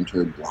he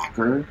entered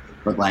blacker,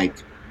 but like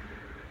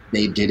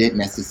they didn't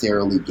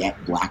necessarily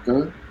get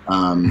blacker.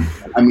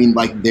 I mean,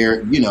 like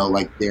there, you know,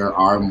 like there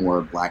are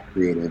more Black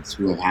creatives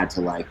who have had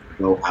to like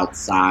go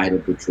outside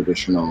of the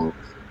traditional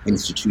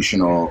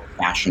institutional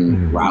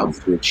fashion routes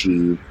to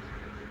achieve,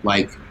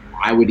 like,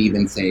 I would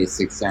even say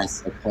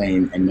success,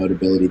 acclaim, and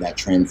notability that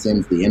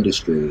transcends the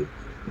industry.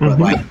 But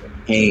like the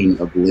pain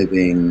of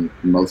living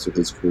most of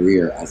his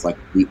career as like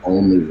the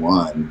only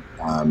one,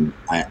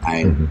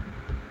 I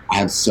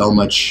have so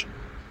much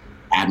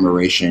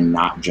admiration,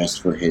 not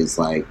just for his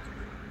like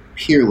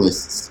peerless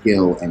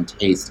skill and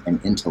taste and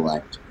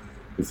intellect,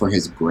 but for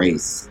his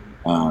grace,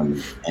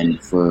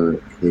 and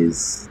for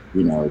his,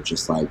 you know,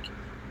 just like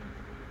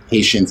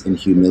patience and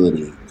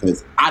humility.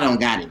 Because I don't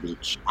got it,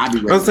 bitch. I be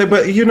ready. I'll say,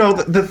 but you know,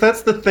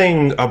 that's the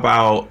thing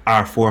about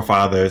our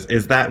forefathers,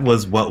 is that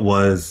was what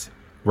was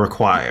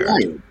required.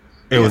 Right.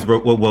 It was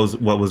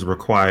what was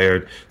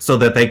required so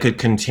that they could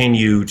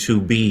continue to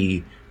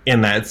be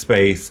in that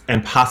space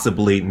and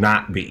possibly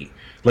not be.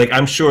 Like,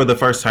 I'm sure the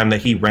first time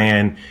that he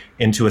ran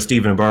into a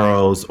Stephen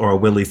Burrows or a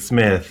Willie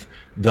Smith,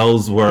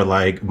 those were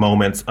like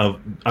moments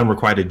of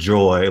unrequited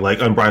joy,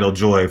 like unbridled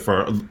joy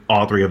for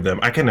all three of them.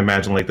 I can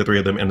imagine like the three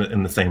of them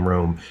in the same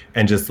room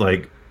and just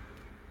like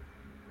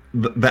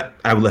that.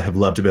 I would have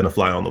loved to have been a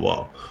fly on the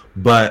wall.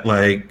 But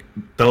like,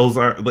 those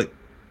are like,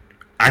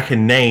 I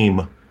can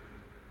name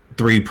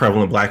three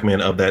prevalent Black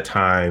men of that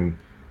time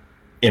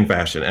in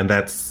fashion, and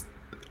that's,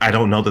 I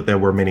don't know that there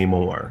were many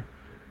more.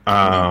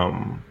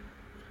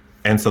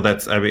 And so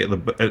that's, I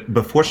mean,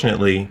 but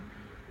fortunately,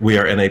 we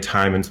are in a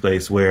time and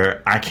space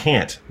where I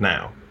can't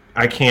now.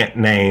 I can't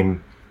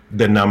name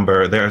the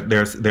number.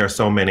 There are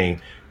so many,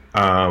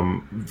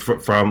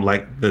 from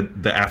like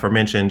the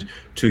aforementioned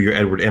to your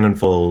Edward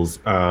Enninfuls,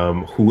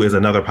 who is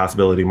another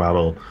possibility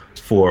model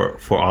for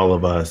all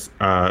of us.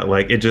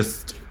 Like, it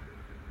just,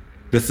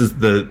 this is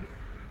the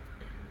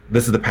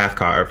path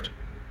carved.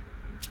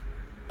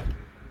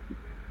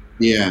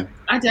 Yeah.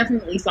 I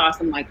definitely saw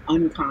some like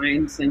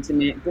unkind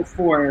sentiment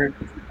before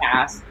he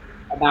passed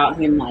about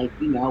him, like,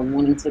 you know,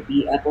 wanting to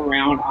be up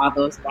around all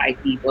those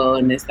white people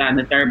and this, that, and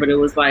the third. But it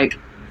was like,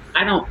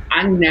 I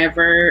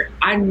never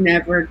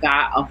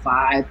got a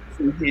vibe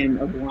from him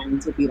of wanting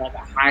to be like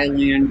a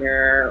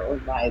Highlander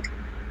or like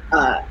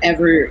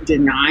ever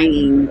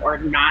denying or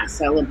not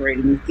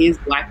celebrating his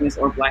Blackness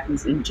or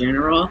Blackness in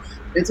general.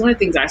 It's one of the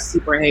things I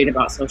super hate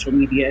about social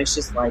media. It's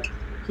just like,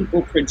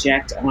 people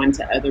project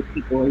onto other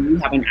people, or you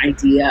have an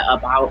idea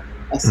about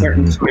a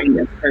certain kind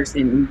of person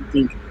and you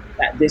think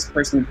that this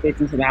person fits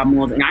into that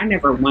mold. And I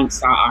never once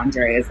saw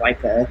Andre as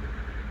like a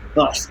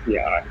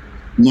Basquiat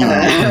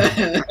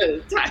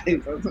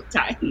type of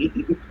type.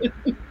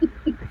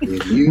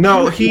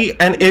 No,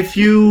 and if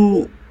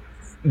you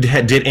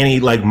did any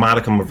like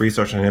modicum of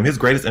research on him, his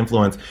greatest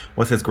influence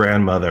was his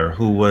grandmother,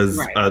 who was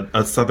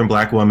a Southern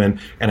Black woman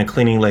and a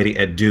cleaning lady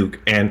at Duke,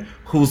 and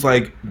who's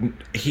like,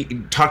 he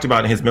talked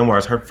about in his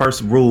memoirs, her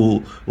first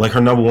rule, like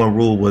her number one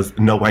rule, was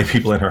no white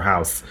people in her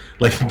house.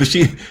 Like,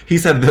 he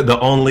said that the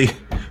only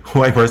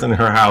white person in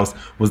her house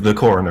was the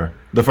coroner.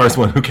 The first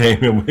one who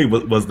came in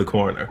was the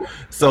coroner.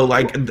 So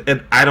like,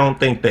 I don't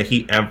think that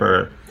he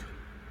ever,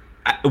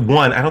 I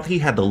don't think he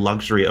had the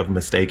luxury of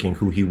mistaking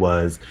who he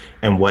was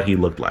and what he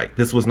looked like.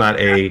 This was not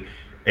a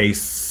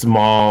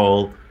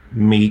small,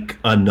 meek,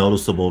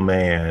 unnoticeable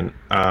man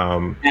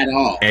at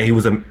all. And he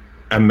was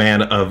a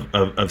man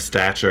of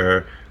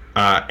stature,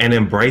 and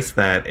embraced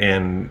that,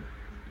 and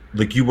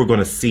like, you were going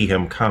to see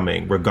him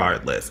coming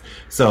regardless.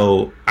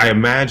 So I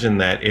imagine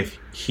that if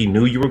he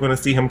knew you were going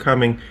to see him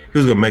coming, he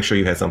was going to make sure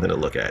you had something to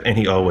look at, and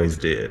he always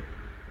did.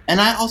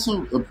 And I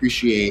also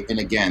appreciate, and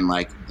again,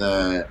 like,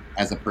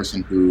 as a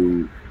person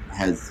who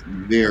has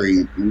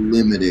very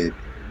limited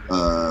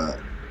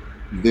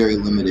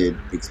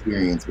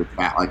experience with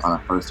like on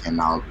a first-hand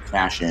knowledge of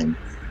fashion,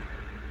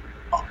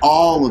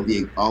 all of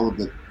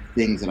the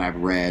things that I've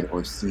read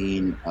or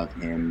seen of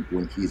him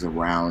when he's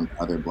around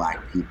other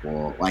Black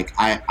people, like,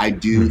 I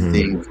do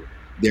think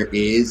there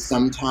is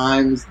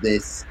sometimes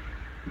this,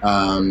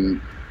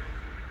 I'm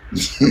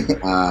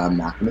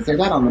not going to say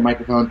that on the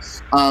microphone.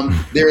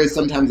 There is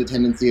sometimes a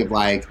tendency of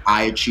like,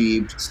 I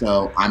achieved,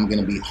 so I'm going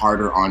to be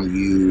harder on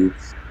you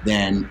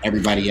than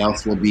everybody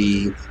else will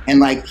be. And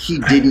like, he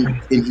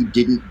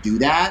didn't do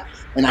that.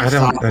 And I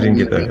saw him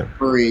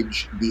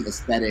encourage the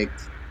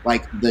aesthetics,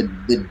 like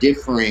the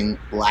differing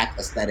Black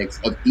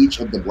aesthetics of each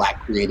of the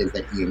Black creatives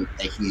that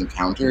he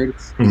encountered.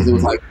 Because it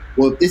was like,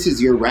 well, if this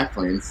is your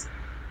reference,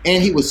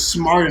 and he was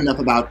smart enough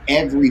about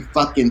every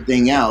fucking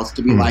thing else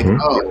to be like,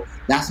 oh,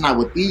 that's not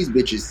what these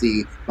bitches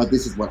see, but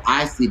this is what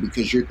I see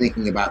because you're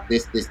thinking about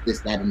this,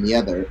 that, and the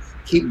other.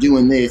 Keep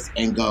doing this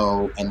and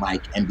go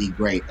and be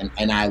great.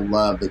 And I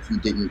love that he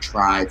didn't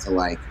try to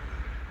like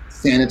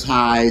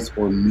sanitize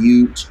or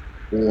mute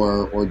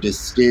or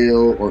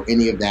distill or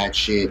any of that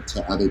shit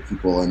to other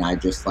people. And I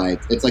just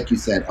like, it's like you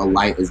said, a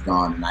light is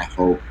gone, and I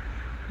hope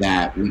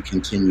that we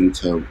continue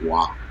to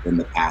walk in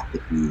the path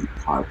that he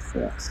carved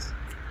for us.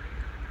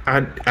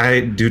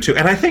 I do too.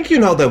 And I think,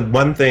 the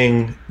one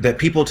thing that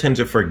people tend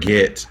to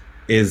forget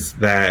is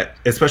that,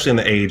 especially in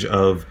the age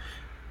of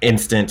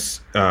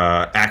instant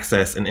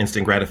access and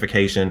instant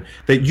gratification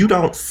that you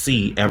don't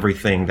see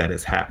everything that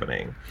is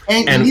happening.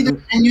 And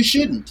you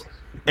shouldn't.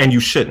 And you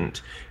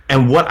shouldn't.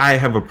 And what I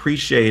have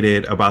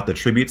appreciated about the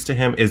tributes to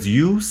him is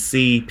you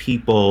see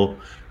people.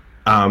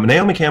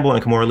 Naomi Campbell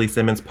and Kimora Lee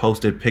Simmons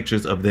posted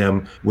pictures of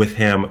them with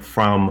him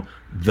from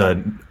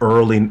the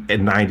early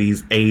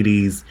 90s,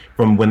 80s,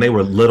 from when they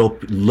were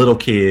little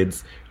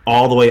kids,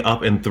 all the way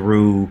up and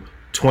through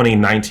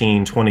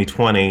 2019,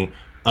 2020,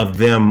 of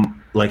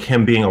them, like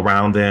him being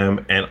around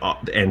them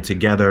and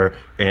together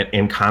and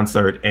in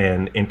concert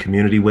and in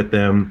community with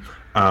them.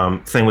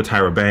 Same with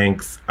Tyra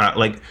Banks.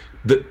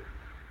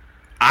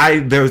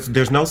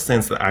 There's no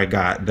sense that I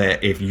got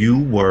that if you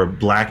were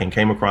Black and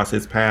came across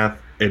his path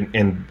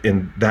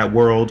in that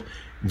world,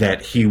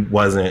 that he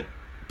wasn't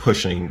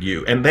pushing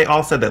you. And they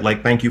all said that,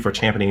 like, thank you for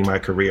championing my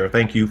career,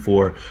 thank you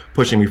for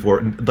pushing me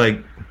forward.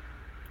 Like,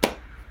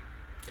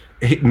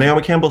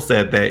 Naomi Campbell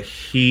said that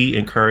he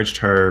encouraged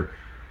her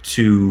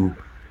to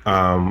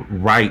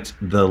write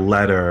the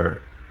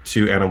letter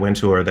to Anna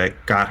Wintour that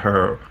got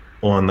her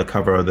on the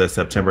cover of the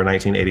September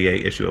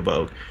 1988 issue of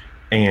Vogue.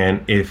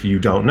 And if you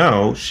don't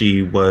know,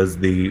 she was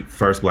the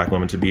first Black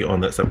woman to be on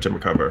the September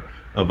cover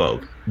of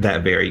Vogue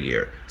that very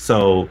year.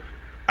 So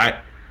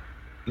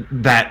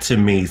that to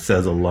me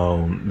says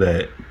alone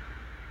that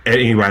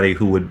anybody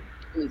who would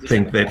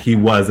think that he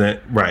wasn't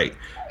right,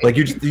 like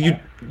you just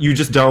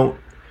don't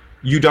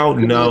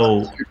know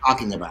what you're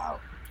talking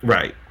about,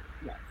 right?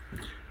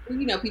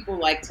 Well, people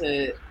like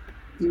to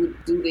do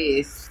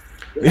this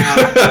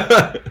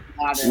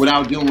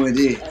without doing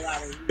this.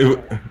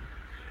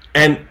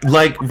 And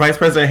like Vice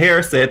President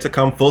Harris said, to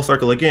come full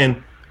circle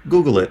again,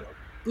 Google it.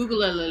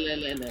 Google it.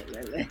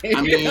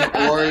 I mean,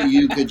 or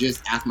you could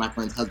just ask my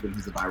friend's husband,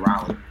 who's a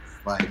virologist.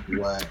 Like,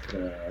 what?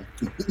 Oh,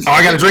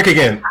 I gotta drink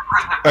again.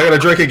 I gotta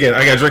drink again.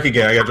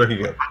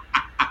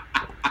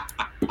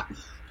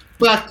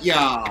 Fuck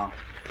y'all.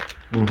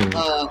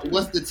 Mm-hmm.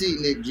 What's the tea,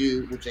 Nick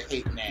Jew, with your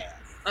hating ass?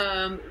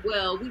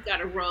 Well, we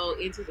gotta roll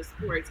into the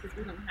sports because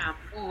we don't have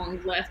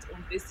long left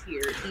on this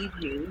here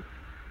evening.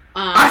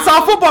 I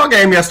saw a football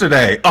game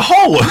yesterday. A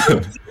whole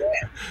one.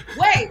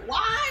 Wait,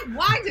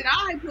 why did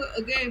I put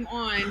a game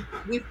on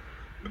with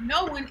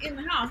no one in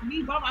the house?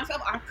 Me by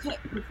myself. I cut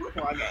the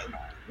football game.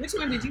 Which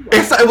one did you watch?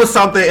 It was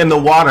something in the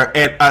water,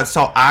 and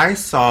so I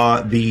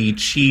saw the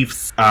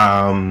Chiefs.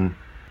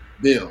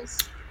 Bills.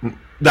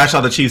 I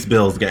saw the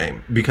Chiefs-Bills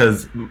game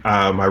because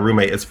my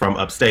roommate is from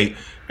upstate,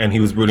 and he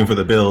was rooting for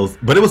the Bills.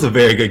 But it was a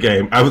very good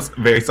game. I was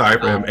very sorry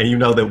for him, and you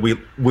know that we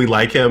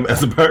like him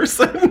as a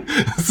person.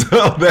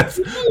 So that's.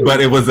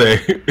 But it was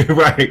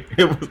right.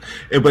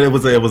 It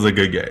was a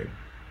good game.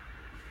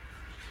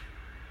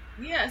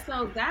 Yeah.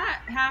 So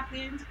that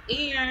happened,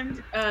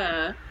 and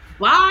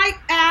bye,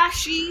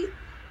 Ashy.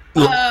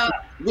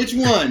 Which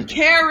one?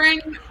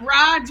 Karen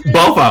Rodgers.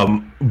 Both of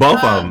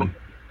them.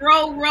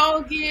 Joe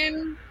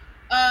Rogan.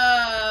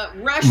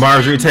 Russian,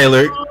 Marjorie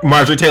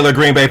Taylor,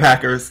 Green Bay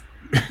Packers.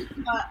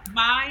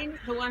 Mine,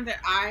 the one that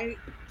I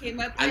came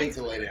up with. I need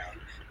to lay down.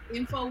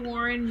 Info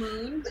Warren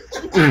Moon.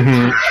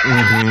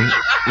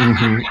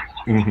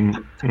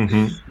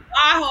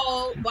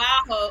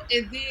 Bajo,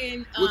 and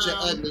then with your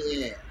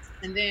ugly ass.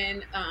 And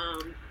then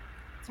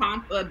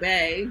Tampa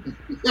Bay.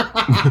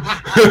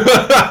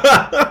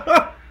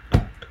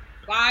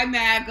 Bye,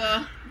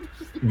 MAGA.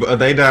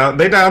 They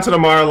down to the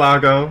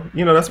Mar-a-Lago.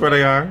 You know that's where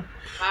they are.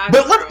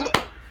 But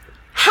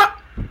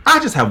I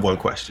just have one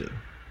question.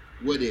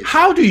 What is?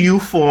 How do you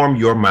form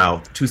your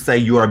mouth to say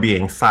you are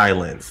being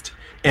silenced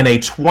in a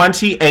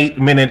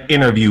 28-minute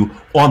interview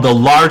on the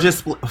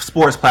largest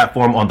sports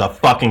platform on the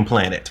fucking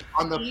planet?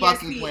 On the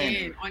fucking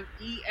planet. On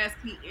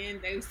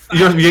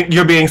ESPN,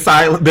 you're being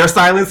silent. They're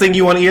silencing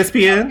you on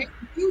ESPN.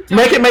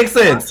 Make it make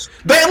sense.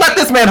 They let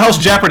this man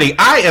host Jeopardy.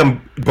 I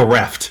am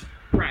bereft.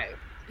 Right.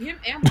 Him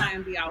and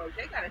Brian Bialek,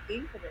 they got a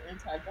thing for the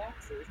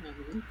anti-vaxxers,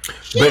 honey.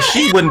 But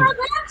she wouldn't.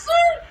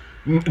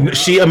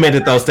 She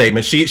amended those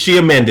statements. She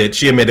amended.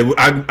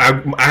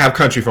 I have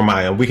country for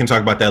Maya. We can talk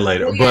about that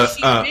later. Well, yeah, but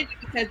she amended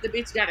because the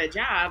bitch got a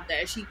job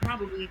that she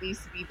probably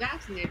needs to be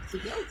vaccinated to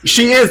go to.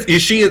 She is,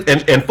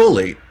 and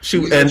fully.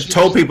 She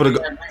told people to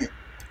go.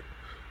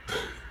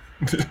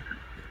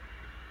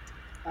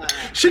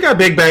 She got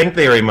Big Bang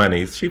Theory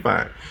monies. She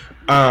fine.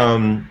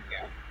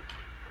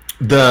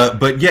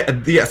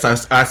 Yes,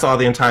 I saw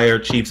the entire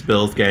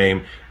Chiefs-Bills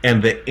game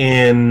and the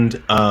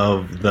end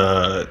of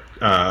the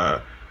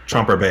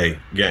Trumper Bay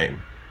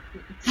game.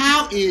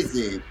 How is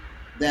it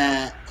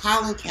that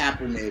Colin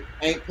Kaepernick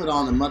ain't put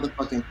on a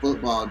motherfucking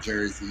football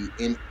jersey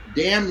in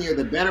damn near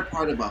the better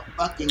part of a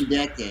fucking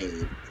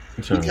decade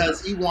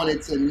because he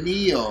wanted to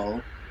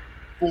kneel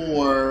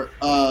for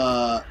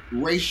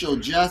racial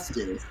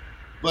justice?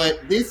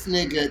 But this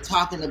nigga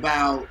talking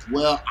about,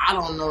 well, I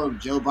don't know if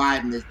Joe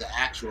Biden is the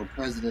actual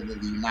president of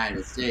the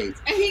United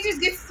States. And he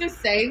just gets to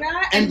say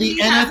that? And the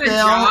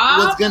NFL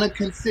was going to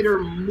consider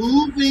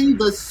moving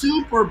the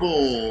Super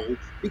Bowl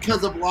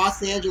because of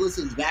Los Angeles'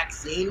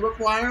 vaccine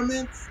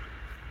requirements?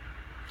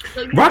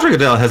 Roger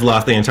Goodell has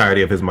lost the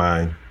entirety of his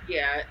mind.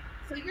 Yeah.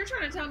 So you're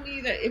trying to tell me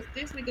that if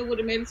this nigga would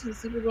have made it to the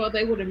Super Bowl,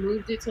 they would have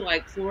moved it to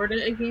like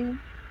Florida again?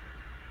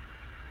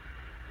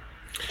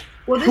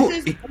 Well,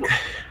 this Who?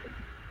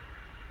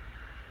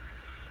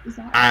 is.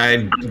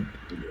 I.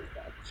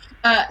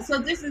 So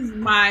this is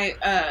my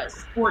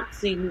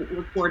sportsing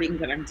reporting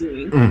that I'm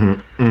doing.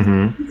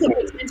 So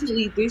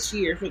potentially this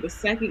year, for the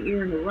second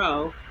year in a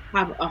row,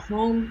 have a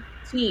home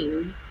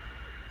team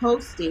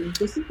hosting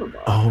the Super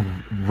Bowl. Oh,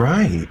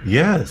 right.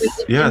 Yes.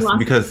 Yes.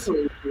 Because.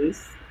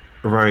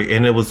 Right.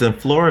 And it was in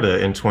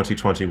Florida in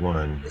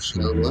 2021. It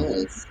sure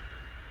was.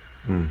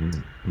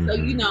 So,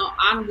 you know,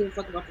 I don't give a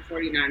fuck about the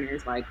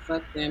 49ers. Like,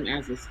 fuck them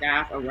as a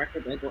staff, a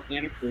record label,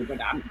 and a crew.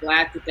 But I'm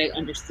glad that they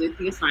understood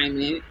the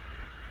assignment.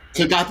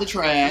 Took out the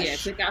trash. Yeah,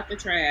 took out the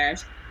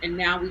trash. And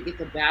now we get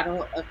the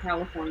Battle of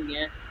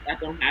California. That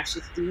don't have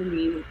shit to do with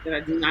me, that I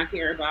do not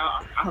care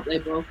about. I hope they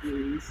both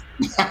lose.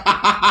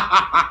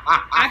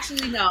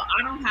 Actually, no,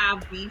 I don't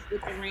have beef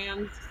with the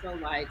Rams. So,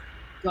 like,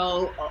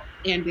 go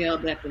Odell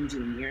Beckham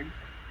Jr.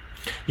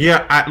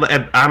 Yeah,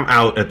 I'm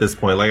out at this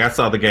point. Like, I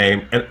saw the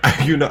game, and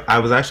you know, I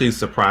was actually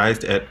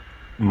surprised at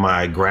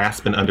my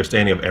grasp and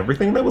understanding of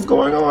everything that was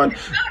going on.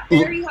 It's not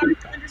very hard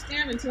to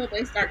understand until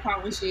they start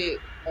calling shit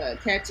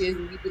catches,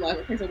 and you'd be like,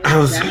 okay, so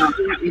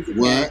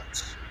what?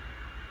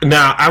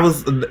 Now, I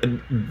was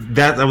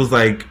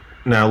like,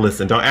 now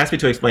listen, don't ask me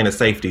to explain a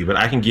safety, but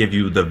I can give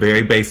you the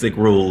very basic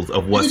rules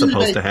of what's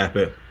supposed to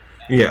happen.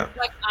 Yeah.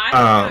 Like,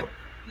 I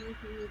who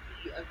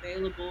the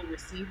available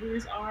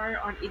receivers are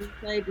on any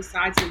play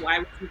besides the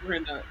wide receiver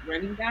and the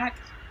running back,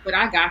 but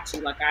I got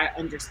you. Like, I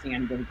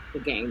understand the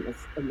game of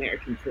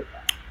American football.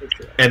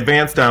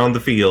 Advance down the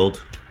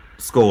field,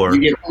 score.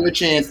 You get 4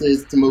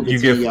 chances to move it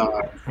to the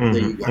yard. There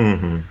you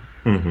go.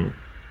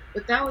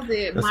 But that was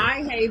it.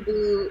 My hey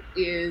boo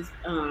is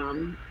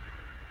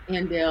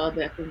Odell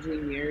Beckham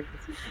Jr.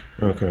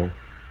 Okay.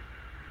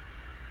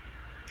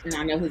 And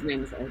I know his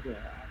name is Odell.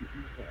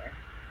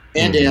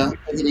 Odell,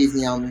 take it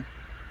easy on me.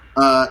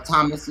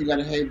 Thomas, you got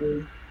a hey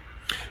boo?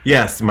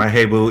 Yes, my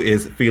hey boo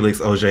is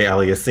Felix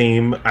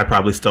Auger-Aliassime. I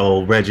probably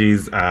stole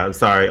Reggie's.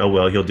 Sorry. Oh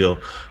well, he'll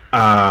deal.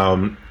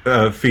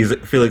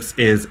 Felix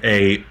is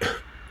a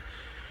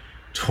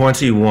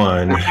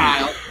 21.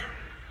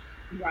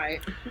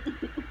 Right.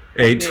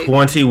 A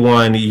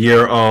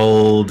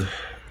 21-year-old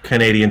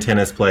Canadian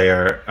tennis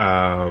player.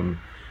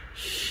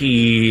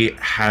 He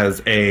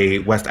has a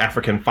West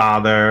African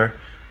father,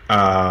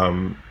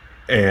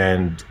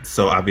 and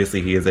so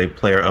obviously he is a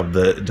player of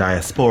the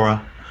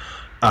diaspora.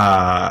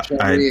 I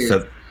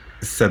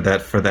said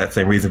that for that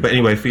same reason. But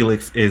anyway,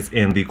 Felix is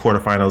in the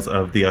quarterfinals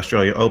of the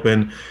Australia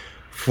Open,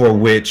 for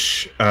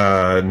which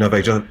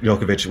Novak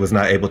Djokovic was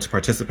not able to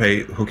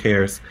participate. Who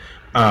cares?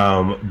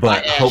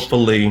 But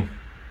hopefully...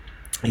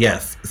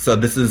 Yes. So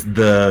this is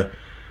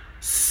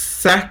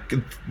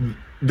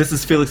This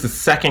is Felix's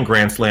second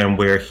Grand Slam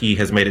where he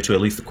has made it to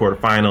at least the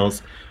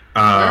quarterfinals.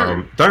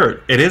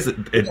 Third. It is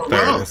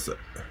third.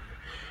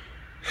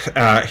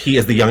 He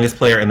is the youngest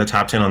player in the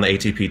top 10 on the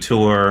ATP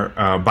Tour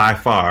by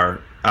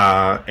far,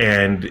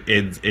 and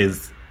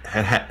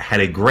had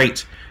a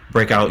great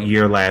breakout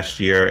year last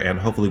year, and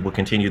hopefully will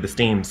continue the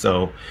steam.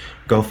 So,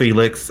 go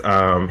Felix.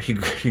 He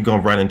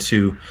gonna run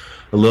into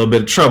a little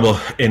bit of trouble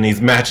in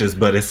these matches,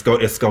 but it's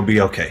gonna be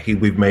okay.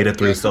 We've made it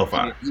through so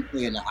far. He's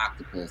playing the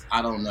octopus.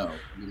 I don't know.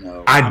 You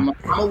know, I'm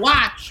a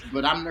watch,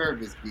 but I'm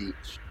nervous,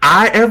 bitch.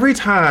 Every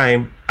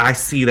time I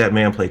see that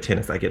man play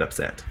tennis, I get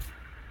upset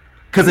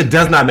because it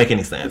does not make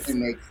any sense. It doesn't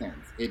make sense.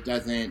 It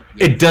doesn't.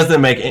 It doesn't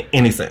make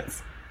any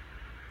sense.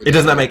 It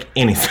does not make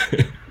any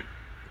sense.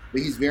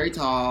 But he's very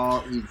tall.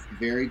 He's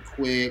very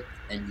quick,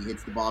 and he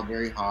hits the ball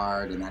very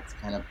hard, and that's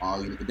kind of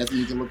all. It doesn't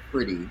need to look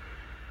pretty.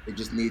 It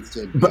just needs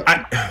to. But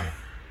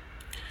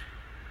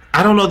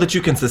I don't know that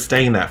you can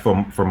sustain that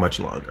for much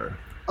longer.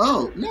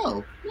 Oh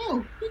no,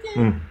 you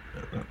can't.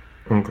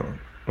 Okay.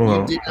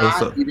 Well, you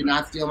did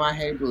not steal my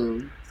hey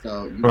boo.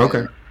 So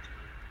okay.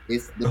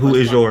 Who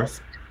is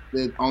yours?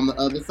 On the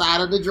other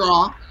side of the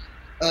draw.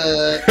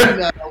 You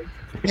know,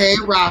 hey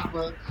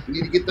Rafa, you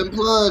need to get them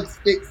plugs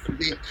fixed,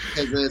 bitch,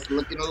 because it's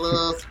looking a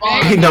little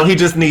sparse. No, he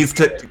just needs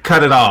to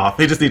cut it off.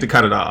 He just needs to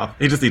cut it off.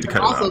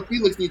 Also,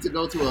 Felix needs to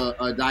go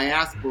to a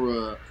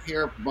diaspora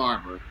hair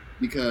barber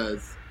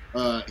because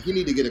he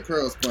need to get a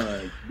curl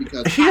sponge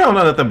because he don't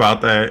know nothing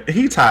about that.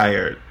 He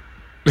tired.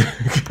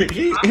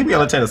 he be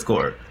on the tennis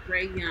court.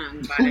 Ray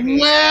Young.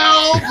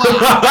 Well,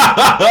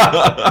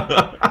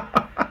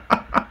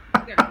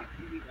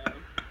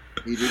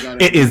 he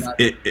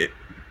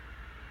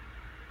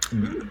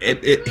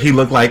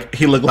looked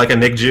like a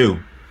Nick Jew.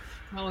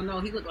 Oh no,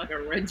 he looked like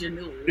a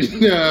Reginald.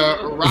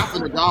 Rafa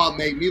Nadal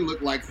made me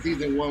look like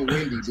season 1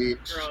 Wendy,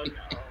 bitch. Girl,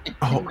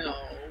 no.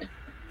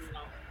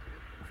 No.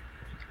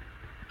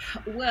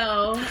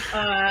 Well,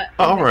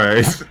 all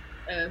right.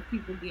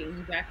 People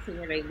getting back to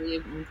where they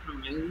live on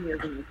time. We are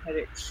going to cut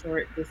it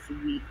short this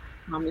week.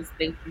 Thomas,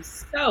 thank you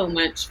so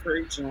much for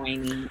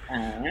joining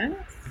us.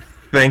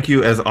 Thank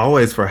you, as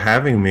always, for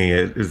having me.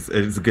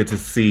 It's good to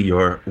see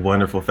your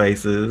wonderful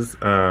faces.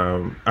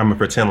 I'm gonna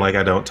pretend like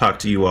I don't talk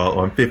to you all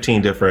on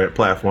 15 different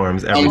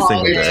platforms every On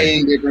single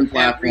day. 15 different Every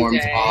platforms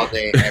all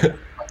day. day,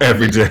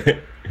 Every day.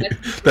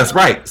 That's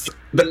right.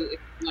 If you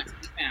want to be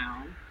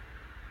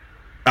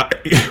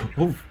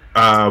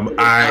found.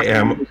 I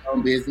am. Your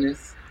own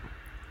business.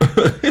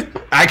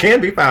 I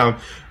can be found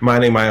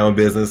minding my own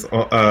business.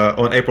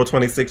 On April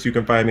 26th, you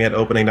can find me at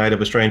opening night of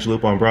A Strange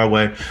Loop on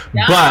Broadway.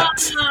 Yeah.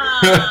 But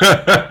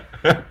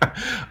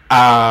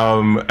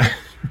um,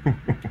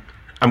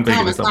 I'm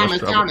thinking of so much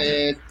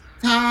trouble.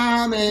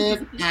 Thomas,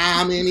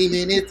 how many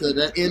minutes to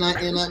the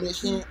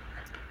intermission?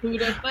 Who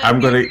the fuck I'm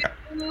gonna.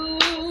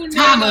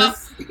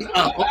 Thomas.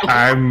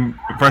 I'm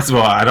first of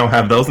all, I don't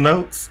have those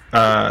notes.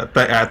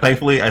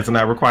 Thankfully, it's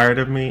not required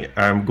of me.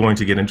 I'm going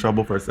to get in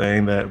trouble for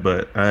saying that,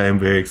 but I am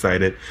very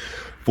excited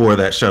for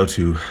that show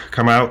to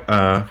come out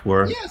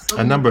for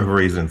a number of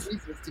reasons.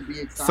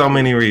 So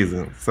many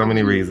reasons.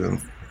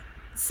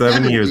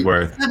 7 years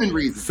worth. 7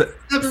 reasons.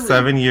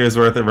 7 years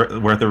worth of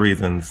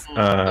reasons.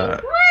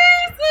 The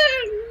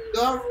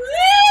reason.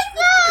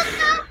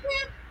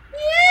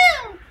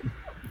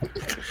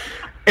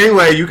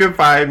 Anyway, you can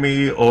find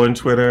me on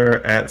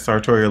Twitter at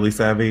Sartorially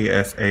Savvy,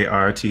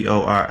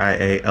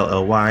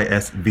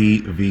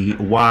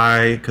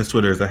 SARTORIALLYSVVY, because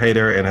Twitter is a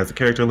hater and has a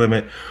character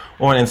limit.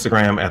 On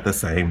Instagram at the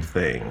same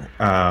thing.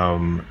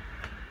 Yeah.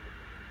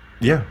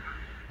 Okay.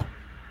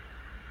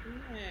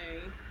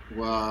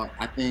 Well,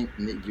 I think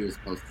Nick, you were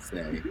supposed to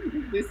say.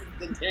 This is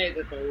the day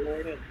that the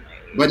Lord has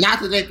made. But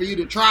not the day for you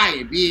to try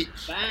it,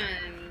 bitch.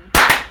 Bye.